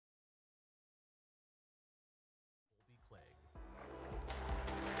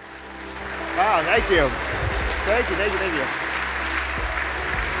Wow, thank you. Thank you, thank you, thank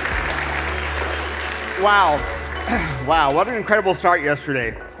you. Wow. Wow, what an incredible start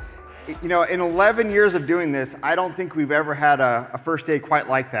yesterday. You know, in 11 years of doing this, I don't think we've ever had a first day quite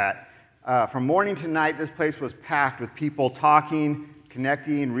like that. From morning to night, this place was packed with people talking,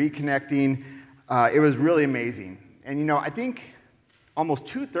 connecting, reconnecting. It was really amazing. And you know, I think almost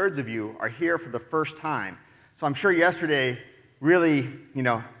 2/3 of you are here for the first time. So I'm sure yesterday really, you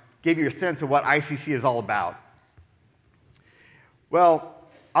know, gave you a sense of what ICC is all about. Well,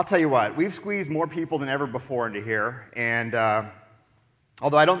 I'll tell you what, we've squeezed more people than ever before into here, and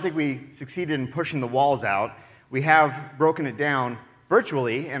although I don't think we succeeded in pushing the walls out, we have broken it down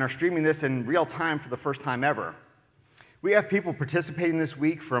virtually and are streaming this in real time for the first time ever. We have people participating this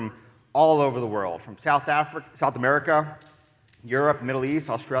week from all over the world, from South America, Europe, Middle East,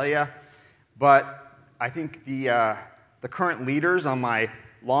 Australia, but I think the current leaders on my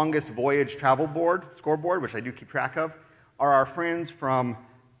longest voyage travel scoreboard, which I do keep track of, are our friends from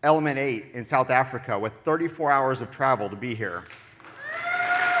Element 8 in South Africa with 34 hours of travel to be here.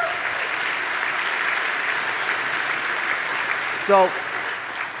 So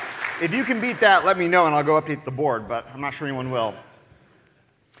if you can beat that, let me know and I'll go update the board, but I'm not sure anyone will.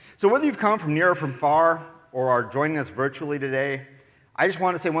 So whether you've come from near or from far or are joining us virtually today, I just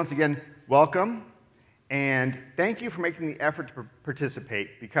want to say once again, welcome, and thank you for making the effort to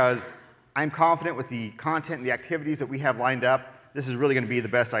participate, because I'm confident with the content and the activities that we have lined up, this is really going to be the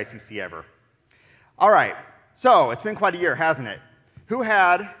best ICC ever. All right, so it's been quite a year, hasn't it? Who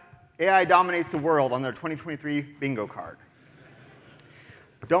had AI Dominates the World on their 2023 bingo card?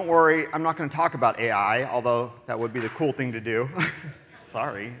 Don't worry, I'm not going to talk about AI, although that would be the cool thing to do.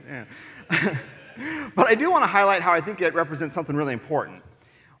 Sorry. Yeah. But I do want to highlight how I think it represents something really important.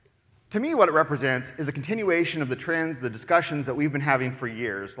 To me, what it represents is a continuation of the trends, the discussions that we've been having for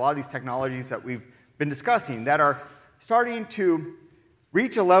years. A lot of these technologies that we've been discussing that are starting to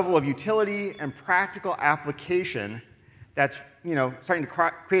reach a level of utility and practical application that's, you know, starting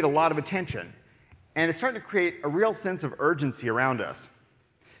to create a lot of attention. And it's starting to create a real sense of urgency around us.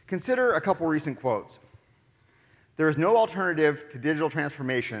 Consider a couple recent quotes. "There is no alternative to digital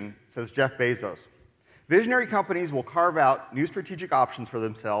transformation," says Jeff Bezos. "Visionary companies will carve out new strategic options for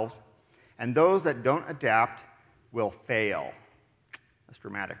themselves, and those that don't adapt will fail." That's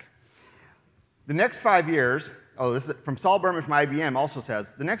dramatic. The next 5 years, this is from Saul Berman from IBM, also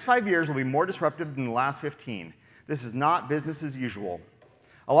says, "The next 5 years will be more disruptive than the last 15. This is not business as usual.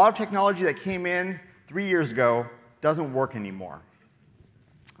 A lot of technology that came in 3 years ago doesn't work anymore."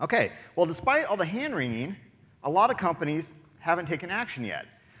 Okay, well, despite all the hand-wringing, a lot of companies haven't taken action yet.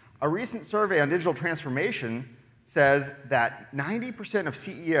 A recent survey on digital transformation says that 90% of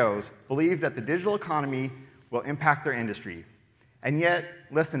CEOs believe that the digital economy will impact their industry, and yet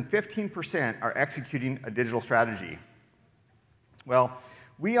less than 15% are executing a digital strategy. Well,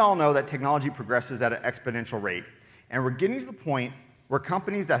 we all know that technology progresses at an exponential rate, and we're getting to the point where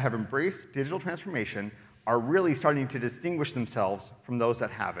companies that have embraced digital transformation are really starting to distinguish themselves from those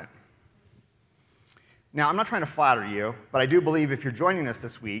that haven't. Now, I'm not trying to flatter you, but I do believe if you're joining us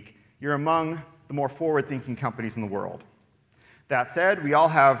this week, you're among the more forward-thinking companies in the world. That said, we all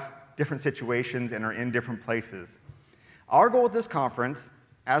have different situations and are in different places. Our goal with this conference,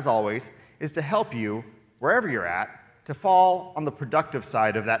 as always, is to help you, wherever you're at, to fall on the productive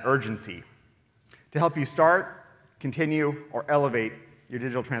side of that urgency, to help you start, continue, or elevate your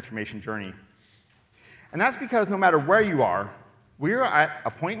digital transformation journey. And that's because no matter where you are, we're at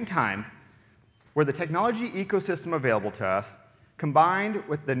a point in time where the technology ecosystem available to us, combined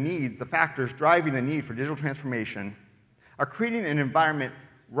with the needs, the factors driving the need for digital transformation, are creating an environment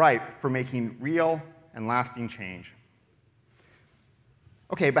ripe for making real and lasting change.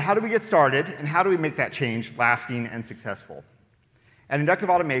 Okay, but how do we get started, and how do we make that change lasting and successful? At Inductive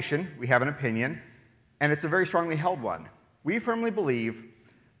Automation, we have an opinion, and it's a very strongly held one. We firmly believe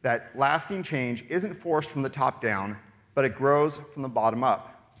that lasting change isn't forced from the top down, but it grows from the bottom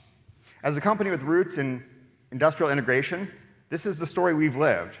up. As a company with roots in industrial integration, this is the story we've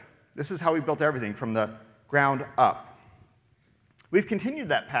lived. This is how we built everything from the ground up. We've continued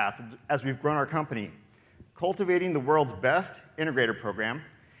that path as we've grown our company, cultivating the world's best integrator program,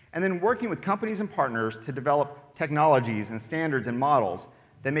 and then working with companies and partners to develop technologies and standards and models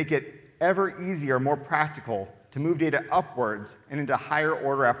that make it ever easier, more practical to move data upwards and into higher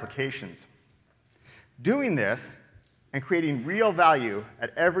order applications. Doing this and creating real value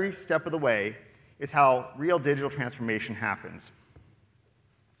at every step of the way is how real digital transformation happens.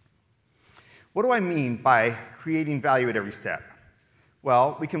 What do I mean by creating value at every step?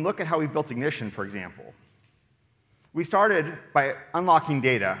 Well, we can look at how we built Ignition, for example. We started by unlocking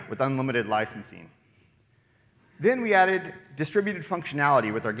data with unlimited licensing. Then we added distributed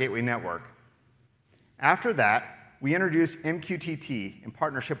functionality with our gateway network. After that, we introduced MQTT in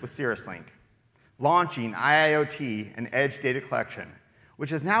partnership with CirrusLink, launching IIoT and edge data collection, which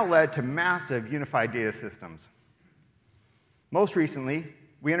has now led to massive unified data systems. Most recently,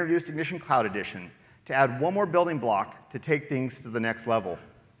 we introduced Ignition Cloud Edition to add one more building block to take things to the next level.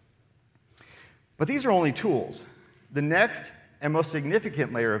 But these are only tools. The next and most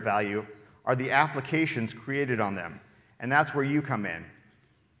significant layer of value are the applications created on them, and that's where you come in.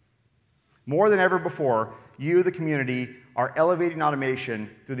 More than ever before, you, the community, are elevating automation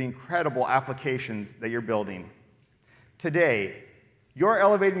through the incredible applications that you're building. Today, you're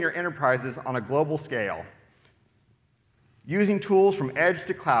elevating your enterprises on a global scale, using tools from edge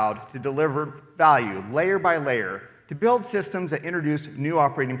to cloud to deliver value layer by layer to build systems that introduce new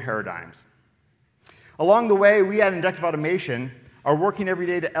operating paradigms. Along the way, we at Inductive Automation are working every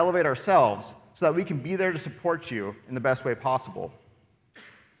day to elevate ourselves so that we can be there to support you in the best way possible.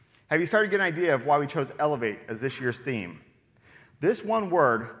 Have you started to get an idea of why we chose Elevate as this year's theme? This one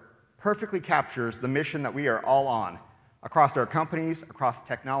word perfectly captures the mission that we are all on across our companies, across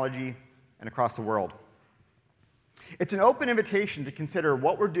technology, and across the world. It's an open invitation to consider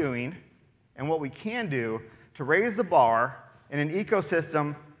what we're doing and what we can do to raise the bar in an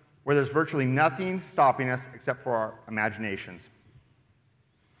ecosystem where there's virtually nothing stopping us except for our imaginations.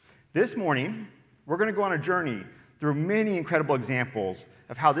 This morning, we're going to go on a journey through many incredible examples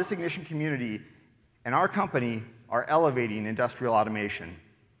of how this Ignition community and our company are elevating industrial automation.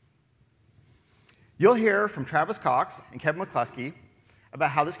 You'll hear from Travis Cox and Kevin McClusky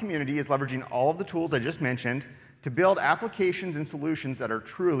about how this community is leveraging all of the tools I just mentioned to build applications and solutions that are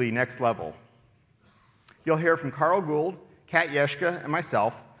truly next level. You'll hear from Gould, Kat Jeschke, and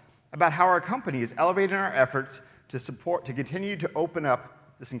myself about how our company is elevating our efforts to continue to open up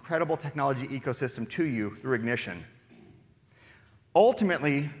this incredible technology ecosystem to you through Ignition.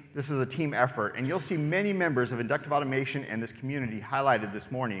 Ultimately, this is a team effort, and you'll see many members of Inductive Automation and this community highlighted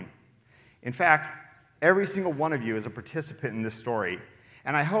this morning. In fact, every single one of you is a participant in this story,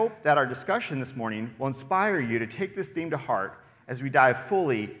 and I hope that our discussion this morning will inspire you to take this theme to heart as we dive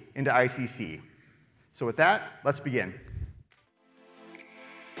fully into ICC. So with that, let's begin.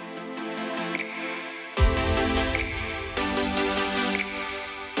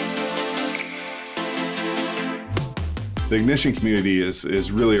 The Ignition community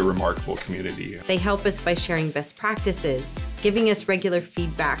is really a remarkable community. They help us by sharing best practices, giving us regular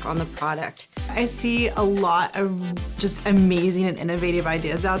feedback on the product. I see a lot of just amazing and innovative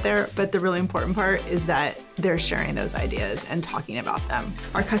ideas out there, but the really important part is that they're sharing those ideas and talking about them.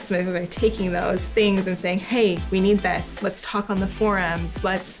 Our customers are taking those things and saying, hey, we need this. Let's talk on the forums.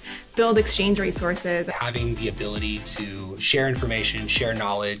 Let's build exchange resources. Having the ability to share information, share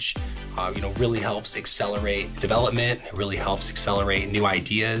knowledge, really helps accelerate development. It really helps accelerate new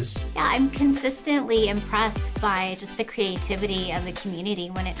ideas. Yeah, I'm consistently impressed by just the creativity of the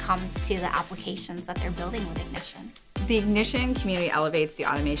community when it comes to the applications that they're building with Ignition. The Ignition community elevates the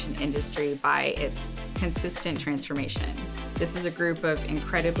automation industry by its consistent transformation. This is a group of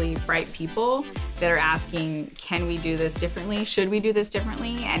incredibly bright people that are asking, can we do this differently? Should we do this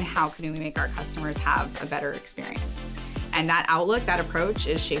differently? And how can we make our customers have a better experience? And that outlook, that approach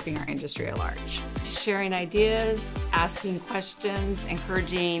is shaping our industry at large. Sharing ideas, asking questions,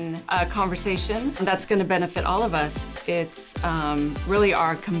 encouraging conversations. That's going to benefit all of us. It's really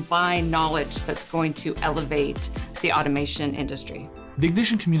our combined knowledge that's going to elevate the automation industry. The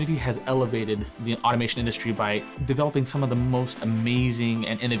Ignition community has elevated the automation industry by developing some of the most amazing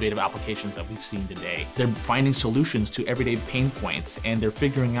and innovative applications that we've seen today. They're finding solutions to everyday pain points, and they're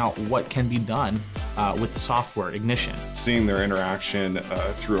figuring out what can be done with the software Ignition. Seeing their interaction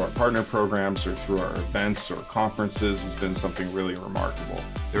through our partner programs or through our events or conferences has been something really remarkable.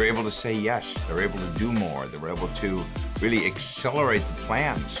 They're able to say yes, they're able to do more, they're able to really accelerate the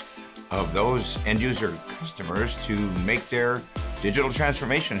plans of those end user customers to make their digital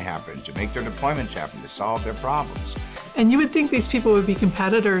transformation happen, to make their deployments happen, to solve their problems. And you would think these people would be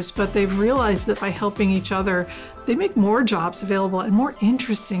competitors, but they've realized that by helping each other, they make more jobs available and more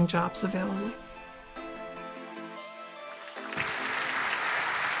interesting jobs available.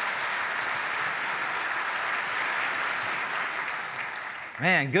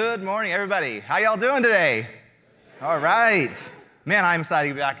 Man, good morning, everybody. How y'all doing today? All right. Man, I'm excited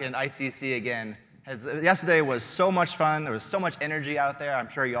to be back in ICC again. Yesterday was so much fun. There was so much energy out there. I'm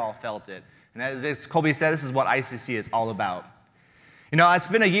sure you all felt it. And as Colby said, this is what ICC is all about. You know, it's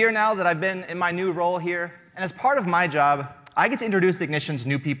been a year now that I've been in my new role here. And as part of my job, I get to introduce Ignition to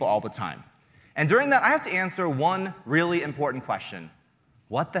new people all the time. And during that, I have to answer one really important question.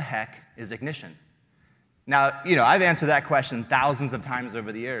 What the heck is ignition? Now, I've answered that question thousands of times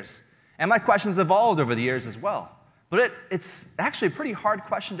over the years. And my questions evolved over the years as well. But it's actually a pretty hard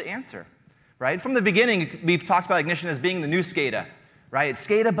question to answer, right? From the beginning, we've talked about ignition as being the new SCADA, right? It's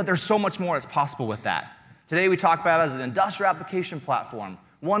SCADA, but there's so much more that's possible with that. Today, we talk about it as an industrial application platform,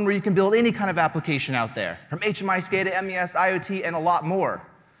 one where you can build any kind of application out there, from HMI, SCADA, MES, IoT, and a lot more.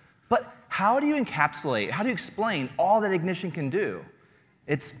 But how do you encapsulate, how do you explain all that ignition can do?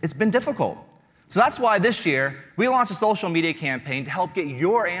 It's been difficult. So that's why this year, we launched a social media campaign to help get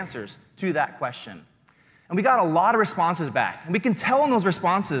your answers to that question. And we got a lot of responses back. And we can tell in those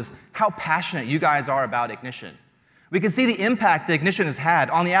responses how passionate you guys are about ignition. We can see the impact that ignition has had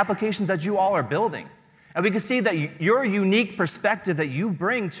on the applications that you all are building. And we can see that your unique perspective that you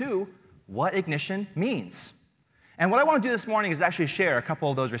bring to what ignition means. And what I want to do this morning is actually share a couple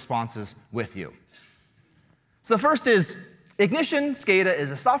of those responses with you. So the first is, Ignition SCADA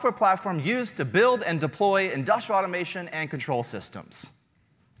is a software platform used to build and deploy industrial automation and control systems.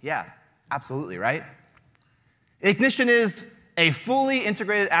 Yeah, absolutely, right? Ignition is a fully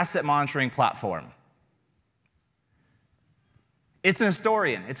integrated asset monitoring platform. It's an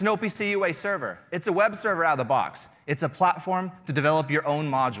historian. It's an OPC UA server. It's a web server out of the box. It's a platform to develop your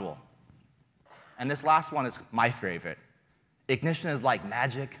own module. And this last one is my favorite. Ignition is like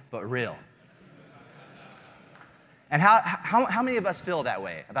magic, but real. And how many of us feel that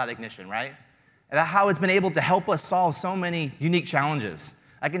way about ignition, right? About how it's been able to help us solve so many unique challenges.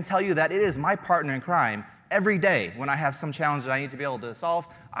 I can tell you that it is my partner in crime every day when I have some challenge that I need to be able to solve.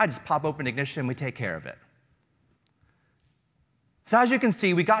 I just pop open ignition and we take care of it. So as you can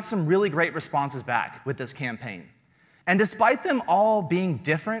see, we got some really great responses back with this campaign. And despite them all being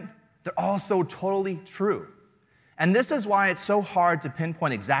different, they're all so totally true. And this is why it's so hard to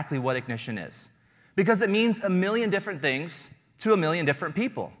pinpoint exactly what ignition is. Because it means a million different things to a million different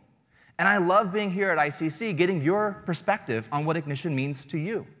people. And I love being here at ICC, getting your perspective on what ignition means to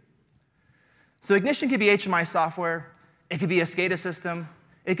you. So ignition could be HMI software, it could be a SCADA system,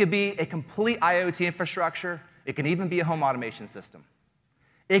 it could be a complete IoT infrastructure, it can even be a home automation system.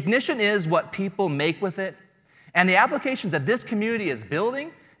 Ignition is what people make with it, and the applications that this community is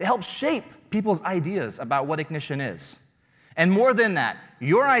building, it helps shape people's ideas about what ignition is. And more than that,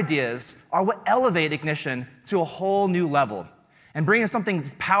 your ideas are what elevate ignition to a whole new level and bring in something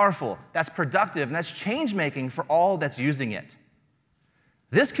that's powerful, that's productive, and that's change-making for all that's using it.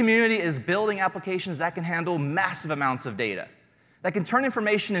 This community is building applications that can handle massive amounts of data, that can turn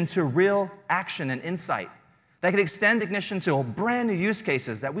information into real action and insight, that can extend ignition to brand new use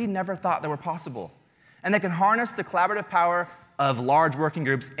cases that we never thought that were possible, and that can harness the collaborative power of large working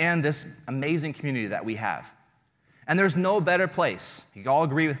groups and this amazing community that we have. And there's no better place, you all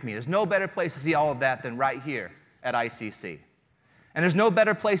agree with me, there's no better place to see all of that than right here at ICC. And there's no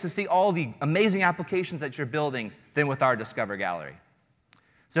better place to see all the amazing applications that you're building than with our Discover Gallery.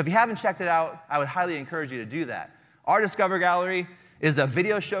 So if you haven't checked it out, I would highly encourage you to do that. Our Discover Gallery is a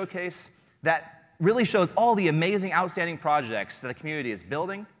video showcase that really shows all the amazing, outstanding projects that the community is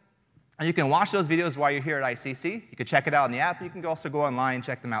building. And you can watch those videos while you're here at ICC. You can check it out on the app. You can also go online and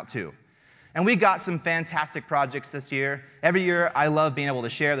check them out too. And we got some fantastic projects this year. Every year, I love being able to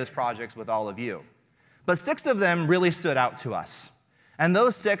share those projects with all of you. But 6 of them really stood out to us. And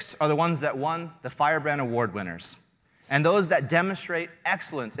those 6 are the ones that won the Firebrand Award winners, and those that demonstrate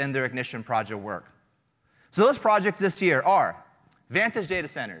excellence in their ignition project work. So those projects this year are Vantage Data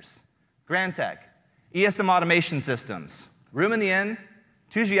Centers, Grand Tech, ESM Automation Systems, Room in the Inn,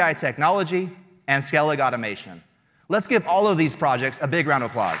 2GI Technology, and Clegg Automation. Let's give all of these projects a big round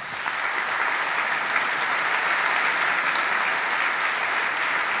of applause.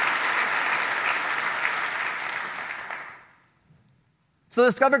 So the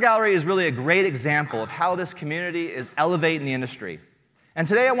Discover Gallery is really a great example of how this community is elevating the industry. And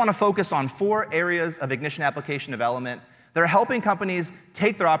today I want to focus on 4 areas of ignition application development that are helping companies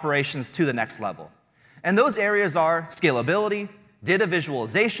take their operations to the next level. And those areas are scalability, data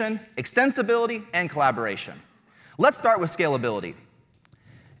visualization, extensibility, and collaboration. Let's start with scalability.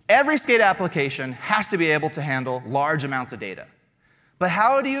 Every SCADA application has to be able to handle large amounts of data. But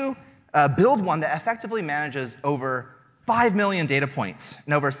how do you build one that effectively manages over 5 million data points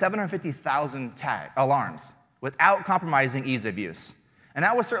and over 750,000 alarms without compromising ease of use? And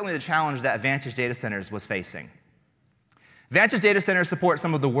that was certainly the challenge that Vantage Data Centers was facing. Vantage Data Centers support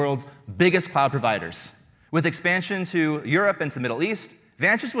some of the world's biggest cloud providers. With expansion to Europe and to the Middle East,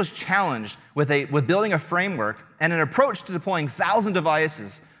 Vantage was challenged with building a framework and an approach to deploying 1,000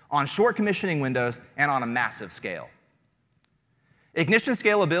 devices on short commissioning windows and on a massive scale. Ignition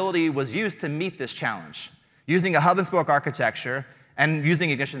scalability was used to meet this challenge, using a hub-and-spoke architecture and using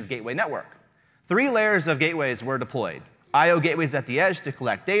Ignition's gateway network. 3 layers of gateways were deployed. I/O gateways at the edge to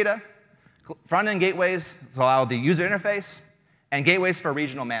collect data, front-end gateways to allow the user interface, and gateways for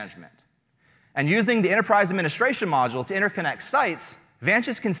regional management. And using the enterprise administration module to interconnect sites,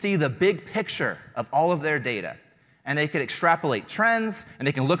 Vanches can see the big picture of all of their data, and they can extrapolate trends, and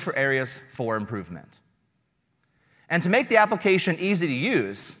they can look for areas for improvement. And to make the application easy to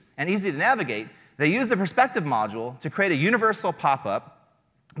use and easy to navigate, they use the perspective module to create a universal pop-up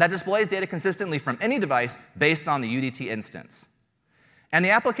that displays data consistently from any device based on the UDT instance. And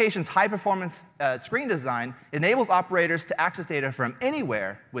the application's high-performance screen design enables operators to access data from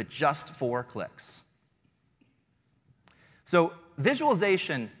anywhere with just 4 clicks. So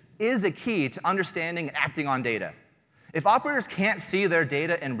visualization is a key to understanding and acting on data. If operators can't see their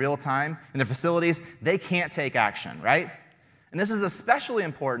data in real time in their facilities, they can't take action, right? And this is especially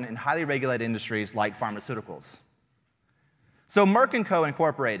important in highly regulated industries like pharmaceuticals. So Merck & Co.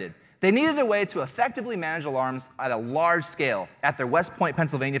 Incorporated, they needed a way to effectively manage alarms at a large scale at their West Point,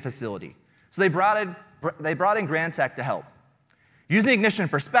 Pennsylvania facility. So they brought in Grantech to help. Using Ignition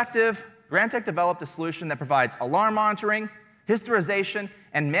Perspective, Grantech developed a solution that provides alarm monitoring, historization,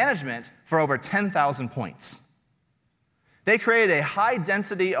 and management for over 10,000 points. They created a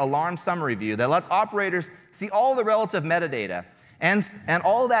high-density alarm summary view that lets operators see all the relative metadata and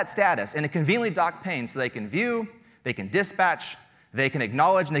all that status in a conveniently docked pane so they can view, they can dispatch, they can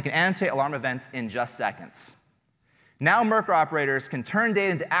acknowledge, and they can annotate alarm events in just seconds. Now Merck operators can turn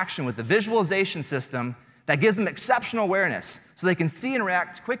data into action with the visualization system that gives them exceptional awareness so they can see and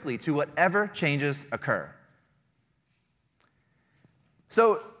react quickly to whatever changes occur.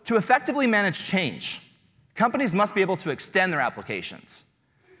 So to effectively manage change, companies must be able to extend their applications.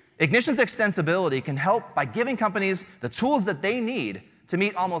 Ignition's extensibility can help by giving companies the tools that they need to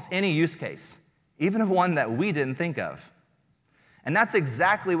meet almost any use case, even one that we didn't think of. And that's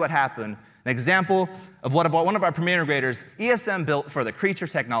exactly what happened. An example of what one of our premier integrators, ESM, built for the Creature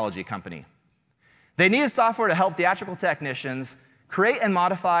Technology Company. They needed software to help theatrical technicians create and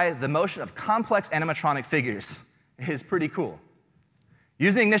modify the motion of complex animatronic figures. It is pretty cool.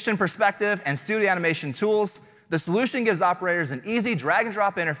 Using Ignition Perspective and studio animation tools, the solution gives operators an easy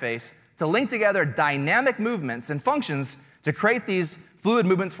drag-and-drop interface to link together dynamic movements and functions to create these fluid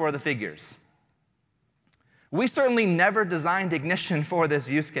movements for the figures. We certainly never designed Ignition for this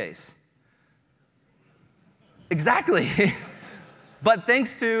use case. Exactly. But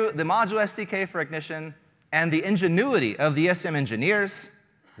thanks to the module SDK for Ignition and the ingenuity of the ESM engineers,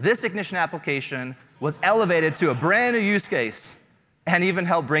 this Ignition application was elevated to a brand new use case and even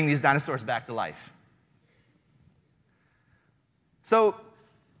helped bring these dinosaurs back to life. So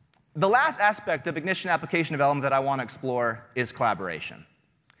the last aspect of Ignition application development that I want to explore is collaboration.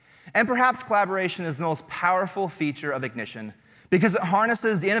 And perhaps collaboration is the most powerful feature of Ignition because it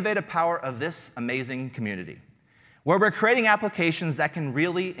harnesses the innovative power of this amazing community, where we're creating applications that can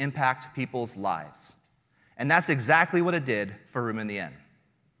really impact people's lives. And that's exactly what it did for Room in the Inn.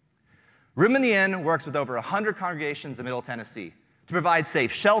 Room in the Inn works with over 100 congregations in Middle Tennessee to provide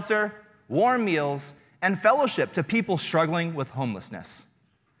safe shelter, warm meals, and fellowship to people struggling with homelessness.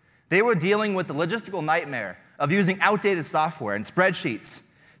 They were dealing with the logistical nightmare of using outdated software and spreadsheets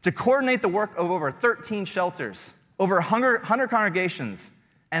to coordinate the work of over 13 shelters, over 100 congregations,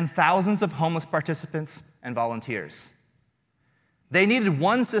 and thousands of homeless participants and volunteers. They needed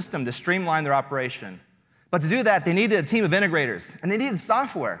one system to streamline their operation, but to do that, they needed a team of integrators, and they needed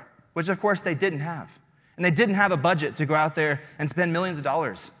software, which of course they didn't have. And they didn't have a budget to go out there and spend millions of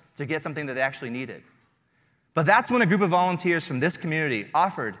dollars to get something that they actually needed. But that's when a group of volunteers from this community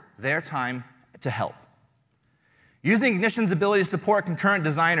offered their time to help. Using Ignition's ability to support concurrent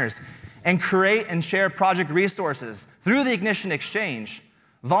designers and create and share project resources through the Ignition Exchange,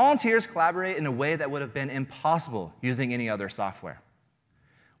 volunteers collaborate in a way that would have been impossible using any other software.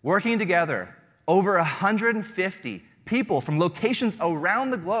 Working together, over 150 people from locations around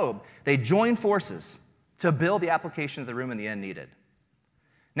the globe, they joined forces to build the application that the Room in the Inn needed.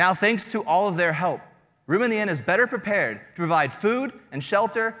 Now, thanks to all of their help, Room in the Inn is better prepared to provide food and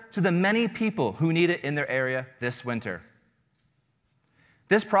shelter to the many people who need it in their area this winter.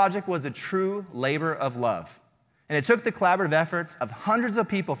 This project was a true labor of love, and it took the collaborative efforts of hundreds of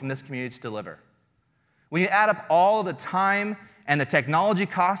people from this community to deliver. When you add up all the time and the technology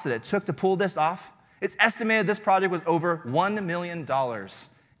costs that it took to pull this off, it's estimated this project was over $1 million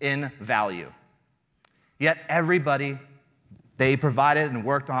in value. Yet everybody they provided and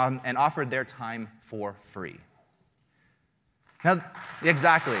worked on and offered their time for free. Now,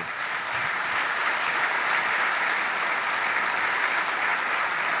 exactly.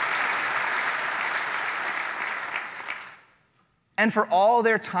 And for all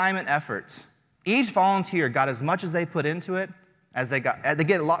their time and effort, each volunteer got as much as they put into it as they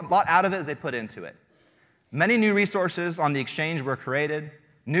get a lot out of it as they put into it. Many new resources on the exchange were created,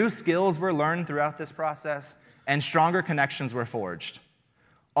 new skills were learned throughout this process, and stronger connections were forged.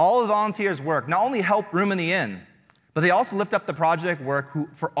 All the volunteers' work not only helped room in the inn, but they also lift up the project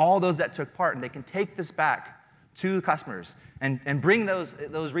work for all those that took part, and they can take this back to customers and bring those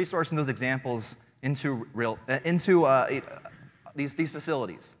resources and those examples into these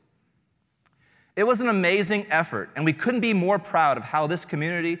facilities. It was an amazing effort, and we couldn't be more proud of how this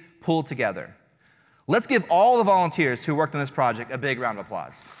community pulled together. Let's give all the volunteers who worked on this project a big round of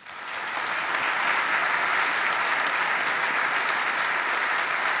applause.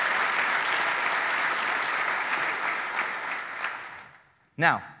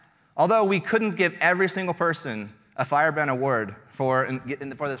 Now, although we couldn't give every single person a Firebrand award for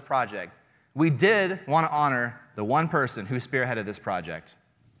this project, we did want to honor the one person who spearheaded this project,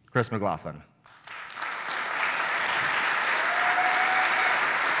 Chris McLaughlin.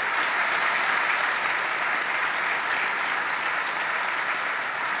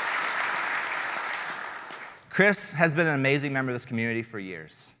 Chris has been an amazing member of this community for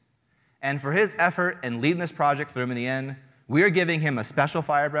years. And for his effort in leading this project through in the end, we are giving him a special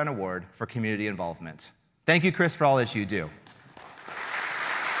Firebrand Award for community involvement. Thank you, Chris, for all that you do.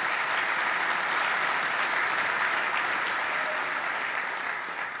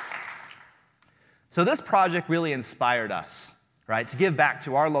 So this project really inspired us, right, to give back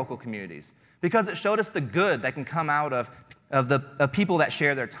to our local communities because it showed us the good that can come out of people that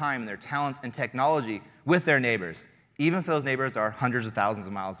share their time and their talents and technology with their neighbors, even if those neighbors are hundreds of thousands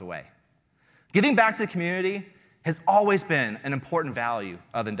of miles away. Giving back to the community has always been an important value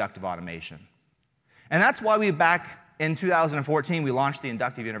of inductive automation. And that's why back in 2014, we launched the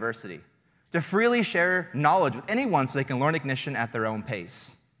Inductive University, to freely share knowledge with anyone so they can learn Ignition at their own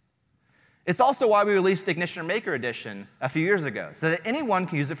pace. It's also why we released Ignition Maker Edition a few years ago, so that anyone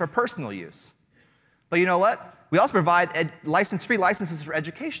can use it for personal use. But you know what? We also provide free licenses for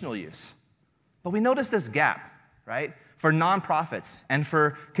educational use. But we noticed this gap, right, for nonprofits and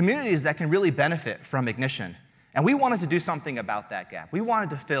for communities that can really benefit from Ignition. And we wanted to do something about that gap. We wanted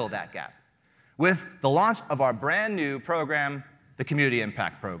to fill that gap with the launch of our brand new program, the Community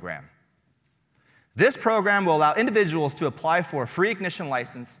Impact Program. This program will allow individuals to apply for a free Ignition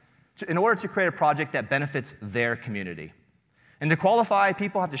license in order to create a project that benefits their community. And to qualify,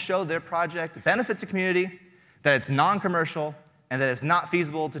 people have to show their project benefits the community, that it's non-commercial, and that it's not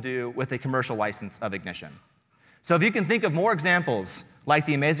feasible to do with a commercial license of Ignition. So if you can think of more examples like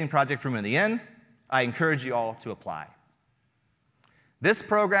the amazing project from in the Inn, I encourage you all to apply. This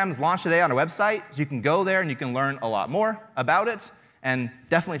program is launched today on our website, so you can go there and you can learn a lot more about it, and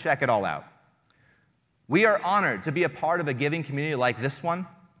definitely check it all out. We are honored to be a part of a giving community like this one,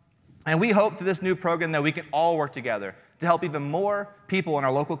 and we hope through this new program that we can all work together to help even more people in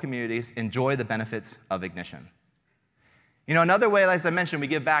our local communities enjoy the benefits of Ignition. You know, another way, as I mentioned, we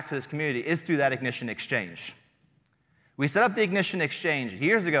give back to this community is through that Ignition Exchange. We set up the Ignition Exchange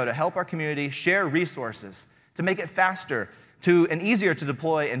years ago to help our community share resources, to make it faster and easier to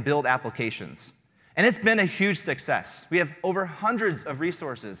deploy and build applications. And it's been a huge success. We have over hundreds of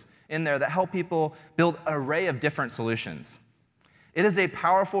resources in there that help people build an array of different solutions. It is a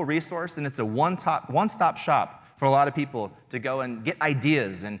powerful resource, and it's a one-stop shop for a lot of people to go and get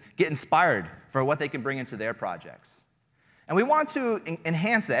ideas and get inspired for what they can bring into their projects. And we want to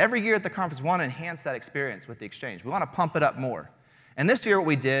enhance that. Every year at the conference, we want to enhance that experience with the Exchange. We want to pump it up more. And this year what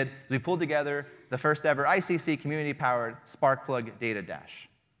we did is we pulled together the first ever ICC community-powered Sparkplug Data Dash.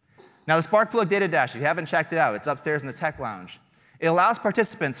 Now the Sparkplug Data Dash, if you haven't checked it out, it's upstairs in the tech lounge. It allows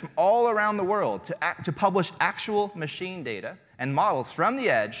participants from all around the world to publish actual machine data and models from the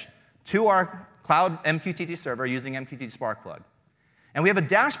edge to our cloud MQTT server using MQTT Sparkplug. And we have a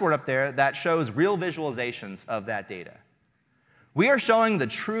dashboard up there that shows real visualizations of that data. We are showing the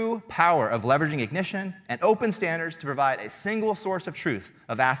true power of leveraging Ignition and open standards to provide a single source of truth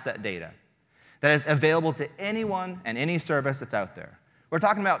of asset data that is available to anyone and any service that's out there. We're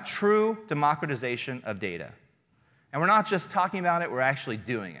talking about true democratization of data. And we're not just talking about it, we're actually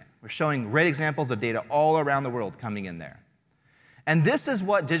doing it. We're showing great examples of data all around the world coming in there. And this is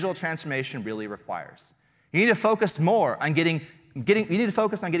what digital transformation really requires. You need to focus more on getting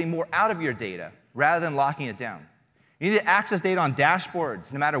more out of your data rather than locking it down. You need to access data on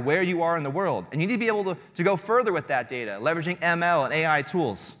dashboards no matter where you are in the world. And you need to be able to go further with that data, leveraging ML and AI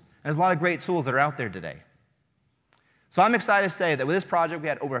tools. And there's a lot of great tools that are out there today. So I'm excited to say that with this project, we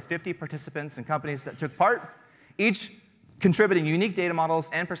had over 50 participants and companies that took part, each contributing unique data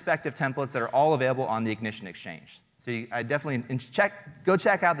models and perspective templates that are all available on the Ignition Exchange. So I definitely go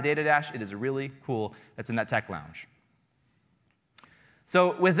check out the data dash. It is really cool. That's in that tech lounge.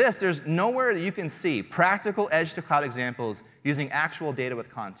 So with this, there's nowhere that you can see practical edge-to-cloud examples using actual data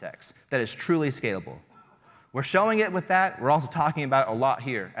with context that is truly scalable. We're showing it with that. We're also talking about it a lot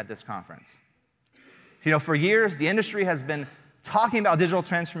here at this conference. For years, the industry has been talking about digital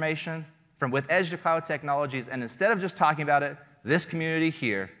transformation with edge-to-cloud technologies, and instead of just talking about it, this community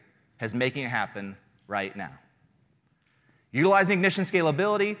here is making it happen right now. Utilizing Ignition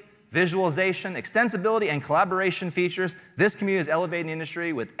scalability, visualization, extensibility, and collaboration features, this community is elevating the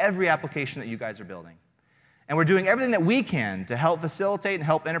industry with every application that you guys are building. And we're doing everything that we can to help facilitate and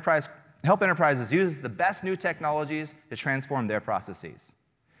help enterprises use the best new technologies to transform their processes.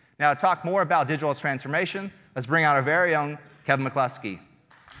 Now, to talk more about digital transformation, let's bring out our very own Kevin McClusky.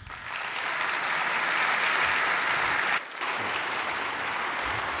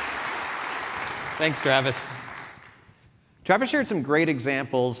 Thanks, Travis. Travis shared some great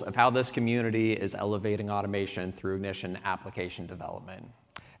examples of how this community is elevating automation through Ignition application development.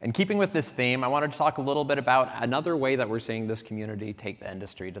 And keeping with this theme, I wanted to talk a little bit about another way that we're seeing this community take the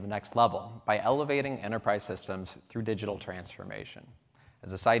industry to the next level by elevating enterprise systems through digital transformation.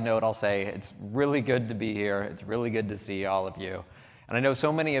 As a side note, I'll say it's really good to be here. It's really good to see all of you. And I know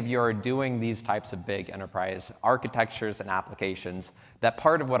so many of you are doing these types of big enterprise architectures and applications that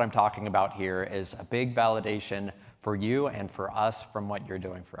part of what I'm talking about here is a big validation for you and for us from what you're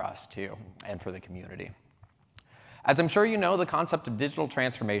doing for us too, and for the community. As I'm sure you know, the concept of digital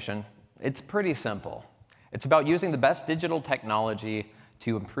transformation, it's pretty simple. It's about using the best digital technology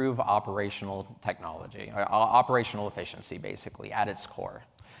to improve operational efficiency, basically, at its core.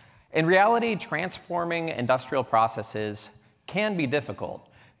 In reality, transforming industrial processes can be difficult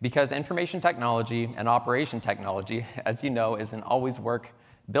because information technology and operation technology, as you know, isn't always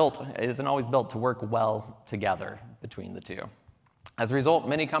built to work well together between the two. As a result,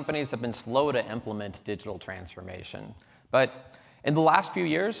 many companies have been slow to implement digital transformation. But in the last few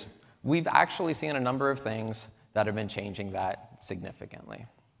years, we've actually seen a number of things that have been changing that significantly.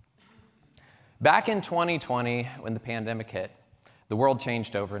 Back in 2020, when the pandemic hit, the world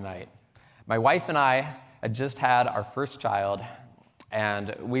changed overnight. My wife and I had just had our first child,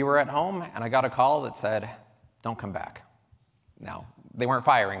 and we were at home, and I got a call that said, "Don't come back." Now, they weren't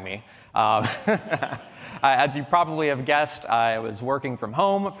firing me. As you probably have guessed, I was working from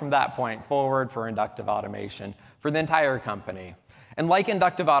home from that point forward for Inductive Automation for the entire company. And like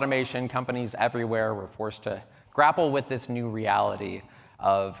Inductive Automation, companies everywhere were forced to grapple with this new reality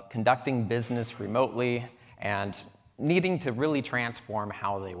of conducting business remotely and needing to really transform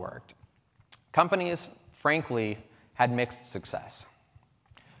how they worked. Companies, frankly, had mixed success.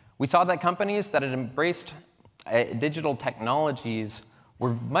 We saw that companies that had embraced digital technologies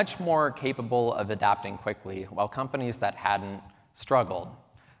were much more capable of adapting quickly, while companies that hadn't struggled.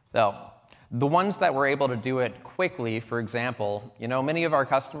 So, the ones that were able to do it quickly, for example, many of our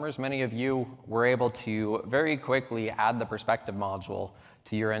customers, many of you were able to very quickly add the perspective module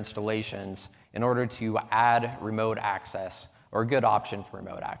to your installations in order to add remote access, or a good option for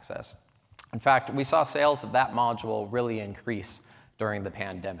remote access. In fact, we saw sales of that module really increase during the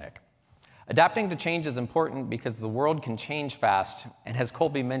pandemic. Adapting to change is important because the world can change fast, and as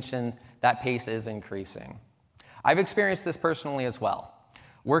Colby mentioned, that pace is increasing. I've experienced this personally as well.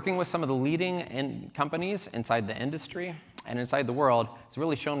 Working with some of the leading companies inside the industry and inside the world has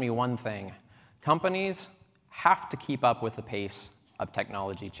really shown me one thing. Companies have to keep up with the pace of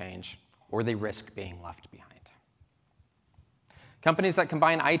technology change, or they risk being left behind. Companies that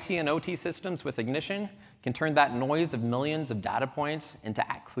combine IT and OT systems with Ignition can turn that noise of millions of data points into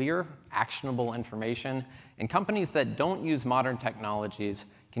clear, actionable information, and companies that don't use modern technologies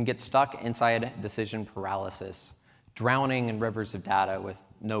can get stuck inside decision paralysis, drowning in rivers of data with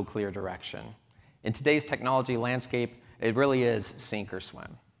no clear direction. In today's technology landscape, it really is sink or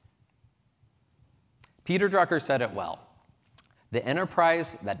swim. Peter Drucker said it well. The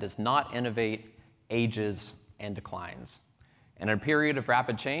enterprise that does not innovate ages and declines. In a period of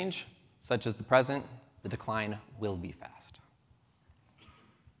rapid change, such as the present, the decline will be fast.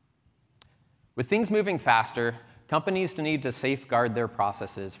 With things moving faster, companies need to safeguard their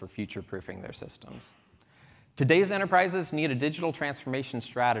processes for future-proofing their systems. Today's enterprises need a digital transformation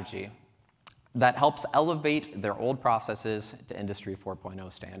strategy that helps elevate their old processes to Industry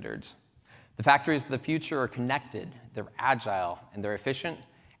 4.0 standards. The factories of the future are connected, they're agile, and they're efficient,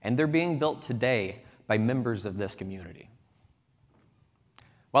 and they're being built today by members of this community.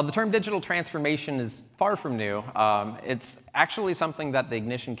 While the term digital transformation is far from new, it's actually something that the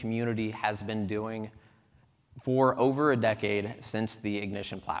Ignition community has been doing for over a decade since the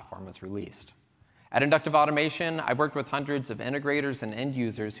Ignition platform was released. At Inductive Automation, I've worked with hundreds of integrators and end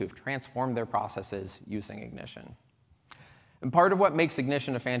users who have transformed their processes using Ignition. And part of what makes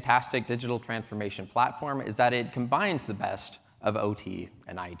Ignition a fantastic digital transformation platform is that it combines the best of OT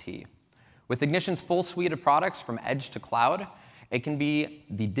and IT. With Ignition's full suite of products from edge to cloud, it can be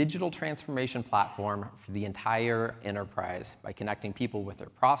the digital transformation platform for the entire enterprise by connecting people with their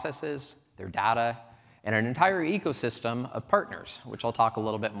processes, their data, and an entire ecosystem of partners, which I'll talk a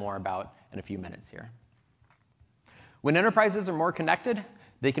little bit more about in a few minutes here. When enterprises are more connected,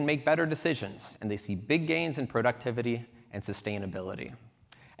 they can make better decisions, and they see big gains in productivity and sustainability.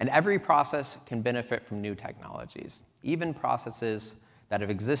 And every process can benefit from new technologies, even processes that have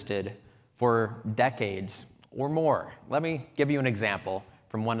existed for decades or more. Let me give you an example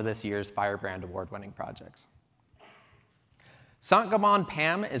from one of this year's Firebrand award-winning projects. Saint-Gobain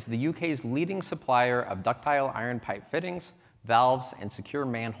PAM is the UK's leading supplier of ductile iron pipe fittings, valves, and secure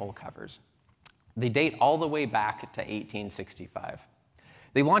manhole covers. They date all the way back to 1865.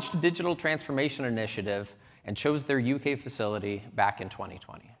 They launched a digital transformation initiative and chose their UK facility back in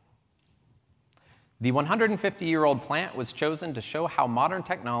 2020. The 150-year-old plant was chosen to show how modern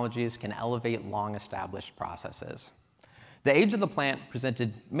technologies can elevate long-established processes. The age of the plant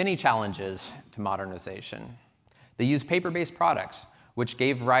presented many challenges to modernization. They used paper-based products, which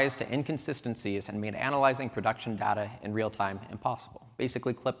gave rise to inconsistencies and made analyzing production data in real time impossible,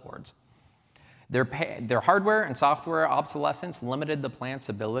 basically clipboards. Their hardware and software obsolescence limited the plant's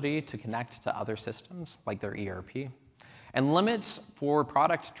ability to connect to other systems, like their ERP. And limits for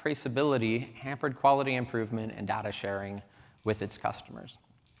product traceability hampered quality improvement and data sharing with its customers.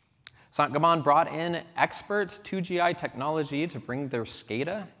 Saint-Gobain brought in experts 2GI technology to bring their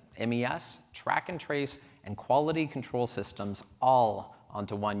SCADA, MES, track and trace, and quality control systems all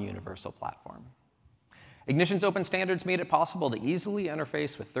onto one universal platform. Ignition's open standards made it possible to easily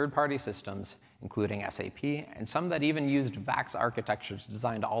interface with third-party systems, including SAP, and some that even used VAX architectures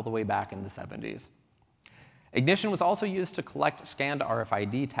designed all the way back in the 70s. Ignition was also used to collect scanned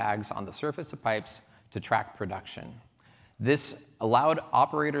RFID tags on the surface of pipes to track production. This allowed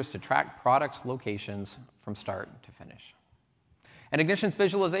operators to track products' locations from start to finish. And Ignition's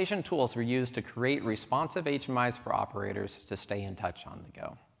visualization tools were used to create responsive HMIs for operators to stay in touch on the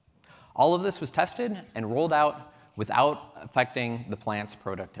go. All of this was tested and rolled out without affecting the plant's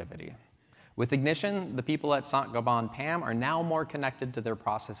productivity. With Ignition, the people at Saint-Gobain PAM are now more connected to their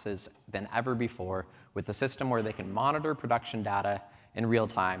processes than ever before, with a system where they can monitor production data in real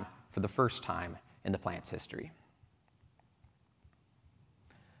time for the first time in the plant's history.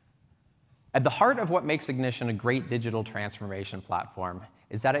 At the heart of what makes Ignition a great digital transformation platform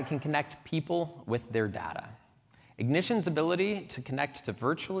is that it can connect people with their data. Ignition's ability to connect to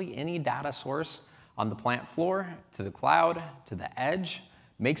virtually any data source on the plant floor, to the cloud, to the edge,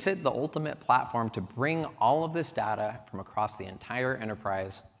 makes it the ultimate platform to bring all of this data from across the entire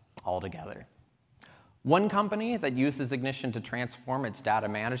enterprise all together. One company that uses Ignition to transform its data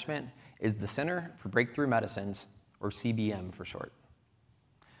management is the Center for Breakthrough Medicines, or CBM for short.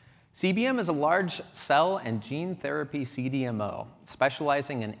 CBM is a large cell and gene therapy CDMO,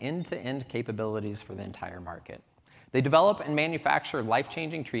 specializing in end-to-end capabilities for the entire market. They develop and manufacture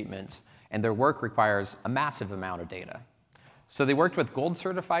life-changing treatments, and their work requires a massive amount of data. So they worked with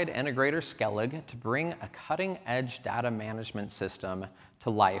Gould-certified integrator Clegg to bring a cutting-edge data management system to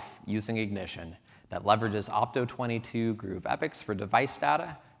life using Ignition that leverages Opto22 Groove Epics for device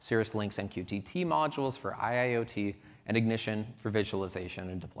data, Cirrus Lynx MQTT modules for IIoT, and Ignition for visualization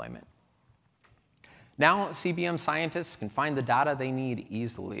and deployment. Now, CBM scientists can find the data they need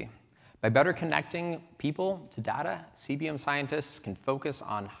easily. By better connecting people to data, CBM scientists can focus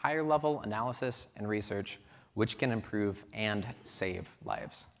on higher-level analysis and research, which can improve and save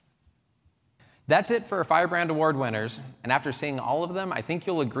lives. That's it for Firebrand Award winners, and after seeing all of them, I think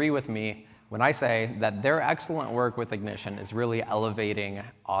you'll agree with me when I say that their excellent work with Ignition is really elevating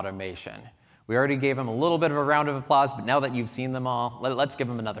automation. We already gave them a little bit of a round of applause, but now that you've seen them all, let's give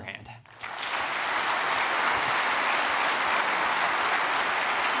them another hand.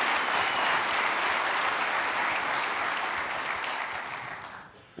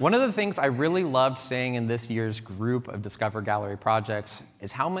 One of the things I really loved seeing in this year's group of Discover Gallery projects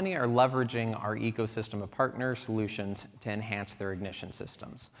is how many are leveraging our ecosystem of partner solutions to enhance their Ignition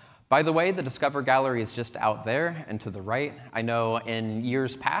systems. By the way, the Discover Gallery is just out there and to the right. I know in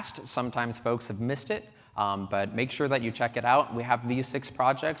years past, sometimes folks have missed it, but make sure that you check it out. We have these 6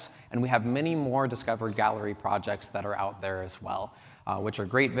 projects, and we have many more Discover Gallery projects that are out there as well, which are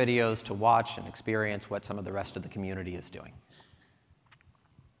great videos to watch and experience what some of the rest of the community is doing.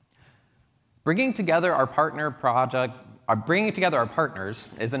 Bringing together our partner bringing together our partners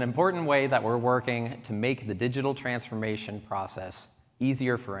is an important way that we're working to make the digital transformation process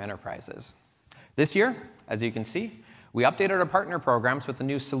easier for enterprises. This year, as you can see, we updated our partner programs with a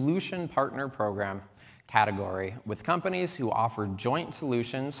new Solution Partner Program category with companies who offer joint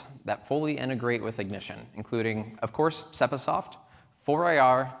solutions that fully integrate with Ignition, including, of course, Sepasoft,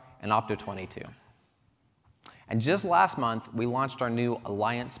 4IR, and Opto22. And just last month, we launched our new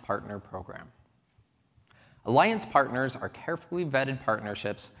Alliance Partner Program. Alliance partners are carefully vetted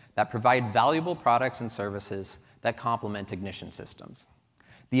partnerships that provide valuable products and services that complement Ignition systems.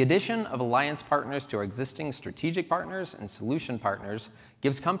 The addition of alliance partners to our existing strategic partners and solution partners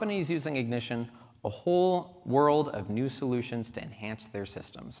gives companies using Ignition a whole world of new solutions to enhance their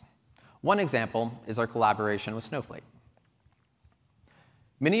systems. One example is our collaboration with Snowflake.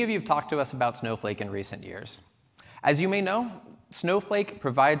 Many of you have talked to us about Snowflake in recent years. As you may know, Snowflake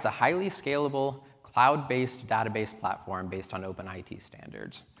provides a highly scalable, cloud-based database platform based on open IT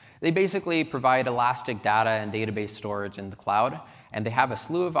standards. They basically provide elastic data and database storage in the cloud, and they have a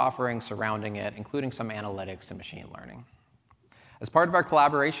slew of offerings surrounding it, including some analytics and machine learning. As part of our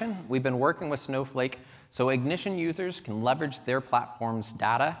collaboration, we've been working with Snowflake so Ignition users can leverage their platform's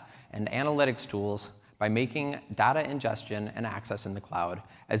data and analytics tools by making data ingestion and access in the cloud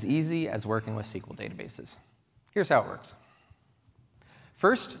as easy as working with SQL databases. Here's how it works.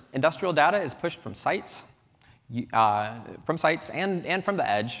 First, industrial data is pushed from sites and from the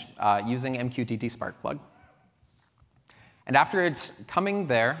edge using MQTT Sparkplug. And after it's coming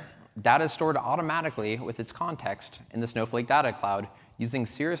there, data is stored automatically with its context in the Snowflake Data Cloud using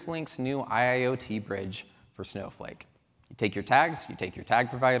Cirrus Link's new IIoT bridge for Snowflake. You take your tags, you take your tag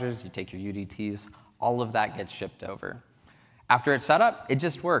providers, you take your UDTs, all of that gets shipped over. After it's set up, it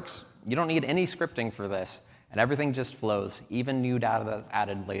just works. You don't need any scripting for this, and everything just flows, even new data that's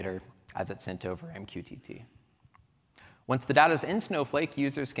added later as it's sent over MQTT. Once the data is in Snowflake,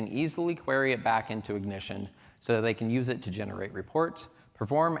 users can easily query it back into Ignition so that they can use it to generate reports,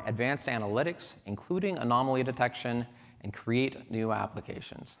 perform advanced analytics, including anomaly detection, and create new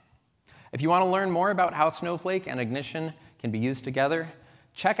applications. If you want to learn more about how Snowflake and Ignition can be used together,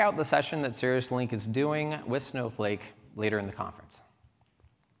 check out the session that Cirrus Link is doing with Snowflake later in the conference.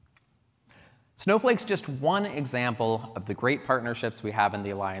 Snowflake's just one example of the great partnerships we have in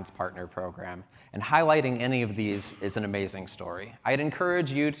the Alliance Partner Program, and highlighting any of these is an amazing story. I'd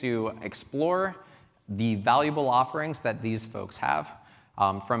encourage you to explore the valuable offerings that these folks have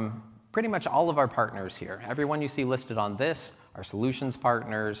from pretty much all of our partners here. Everyone you see listed on this, our solutions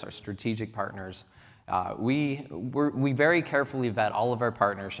partners, our strategic partners, we very carefully vet all of our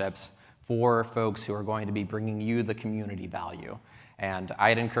partnerships for folks who are going to be bringing you the community value. And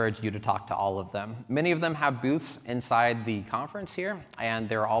I'd encourage you to talk to all of them. Many of them have booths inside the conference here, and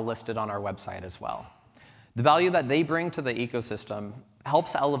they're all listed on our website as well. The value that they bring to the ecosystem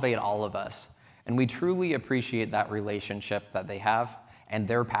helps elevate all of us, and we truly appreciate that relationship that they have and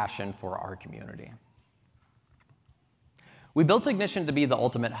their passion for our community. We built Ignition to be the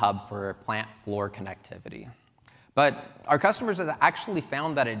ultimate hub for plant floor connectivity. But our customers have actually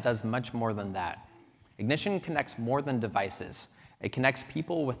found that it does much more than that. Ignition connects more than devices. It connects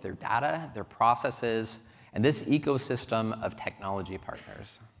people with their data, their processes, and this ecosystem of technology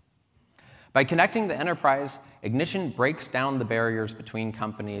partners. By connecting the enterprise, Ignition breaks down the barriers between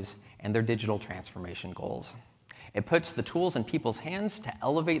companies and their digital transformation goals. It puts the tools in people's hands to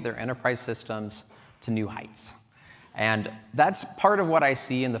elevate their enterprise systems to new heights. And that's part of what I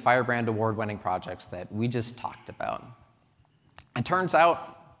see in the Firebrand award-winning projects that we just talked about. It turns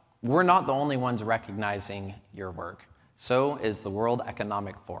out we're not the only ones recognizing your work. So is the World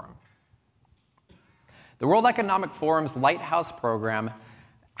Economic Forum. The World Economic Forum's Lighthouse program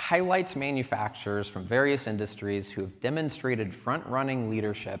highlights manufacturers from various industries who have demonstrated front-running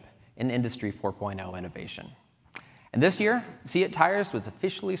leadership in Industry 4.0 innovation. And this year, See It Tires was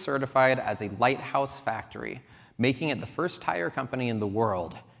officially certified as a Lighthouse factory, making it the first tire company in the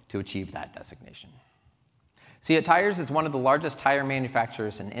world to achieve that designation. See It Tires is one of the largest tire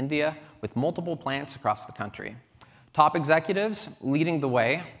manufacturers in India, with multiple plants across the country. Top executives leading the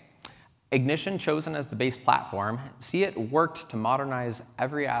way, Ignition chosen as the base platform, See It worked to modernize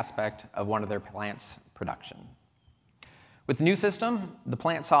every aspect of one of their plants' production. With the new system, the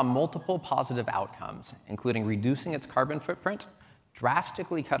plant saw multiple positive outcomes, including reducing its carbon footprint,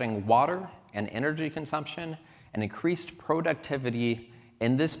 drastically cutting water and energy consumption, and increased productivity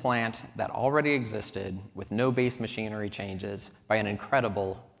in this plant that already existed with no base machinery changes by an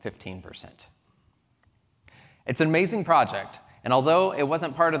incredible 15%. It's an amazing project, and although it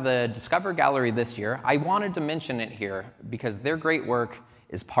wasn't part of the Discover Gallery this year, I wanted to mention it here because their great work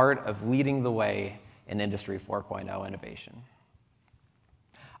is part of leading the way in Industry 4.0 innovation.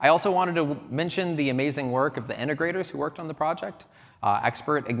 I also wanted to mention the amazing work of the integrators who worked on the project,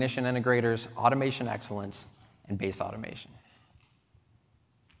 expert ignition integrators, automation excellence, and base automation.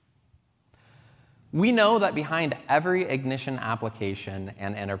 We know that behind every ignition application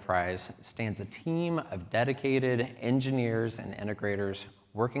and enterprise stands a team of dedicated engineers and integrators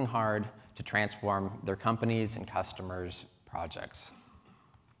working hard to transform their companies' and customers' projects.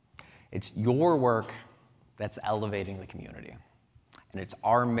 It's your work that's elevating the community, and it's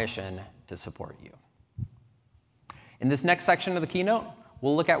our mission to support you. In this next section of the keynote,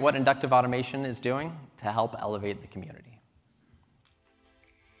 we'll look at what inductive automation is doing to help elevate the community.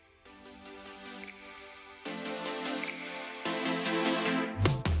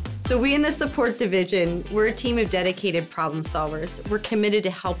 So we in the support division, we're a team of dedicated problem solvers. We're committed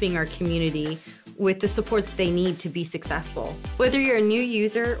to helping our community with the support that they need to be successful. Whether you're a new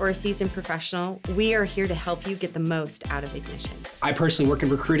user or a seasoned professional, we are here to help you get the most out of Ignition. I personally work in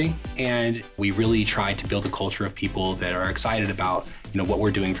recruiting, and we really try to build a culture of people that are excited about what we're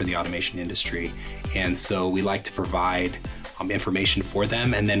doing for the automation industry. And so we like to provide information for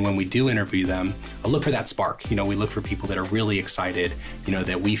them, and then when we do interview them, I look for that spark. We look for people that are really excited,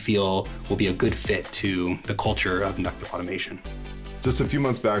 that we feel will be a good fit to the culture of inductive automation. Just a few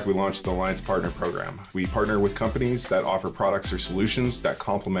months back, we launched the Alliance Partner Program. We partner with companies that offer products or solutions that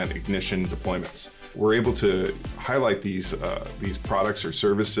complement Ignition deployments. We're able to highlight these products or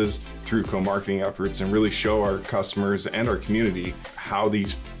services through co-marketing efforts and really show our customers and our community how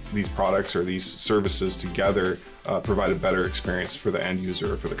these products or these services together provide a better experience for the end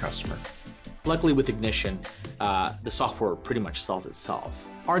user or for the customer. Luckily with Ignition, the software pretty much sells itself.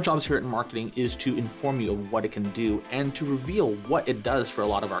 Our jobs here at marketing is to inform you of what it can do and to reveal what it does for a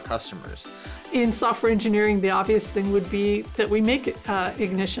lot of our customers. In software engineering, the obvious thing would be that we make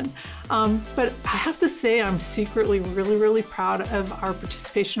Ignition. But I have to say I'm secretly really proud of our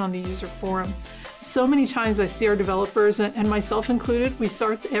participation on the user forum. So many times I see our developers, and myself included, we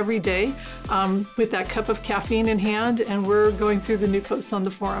start every day with that cup of caffeine in hand, and we're going through the new posts on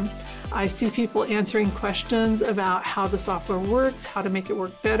the forum. I see people answering questions about how the software works, how to make it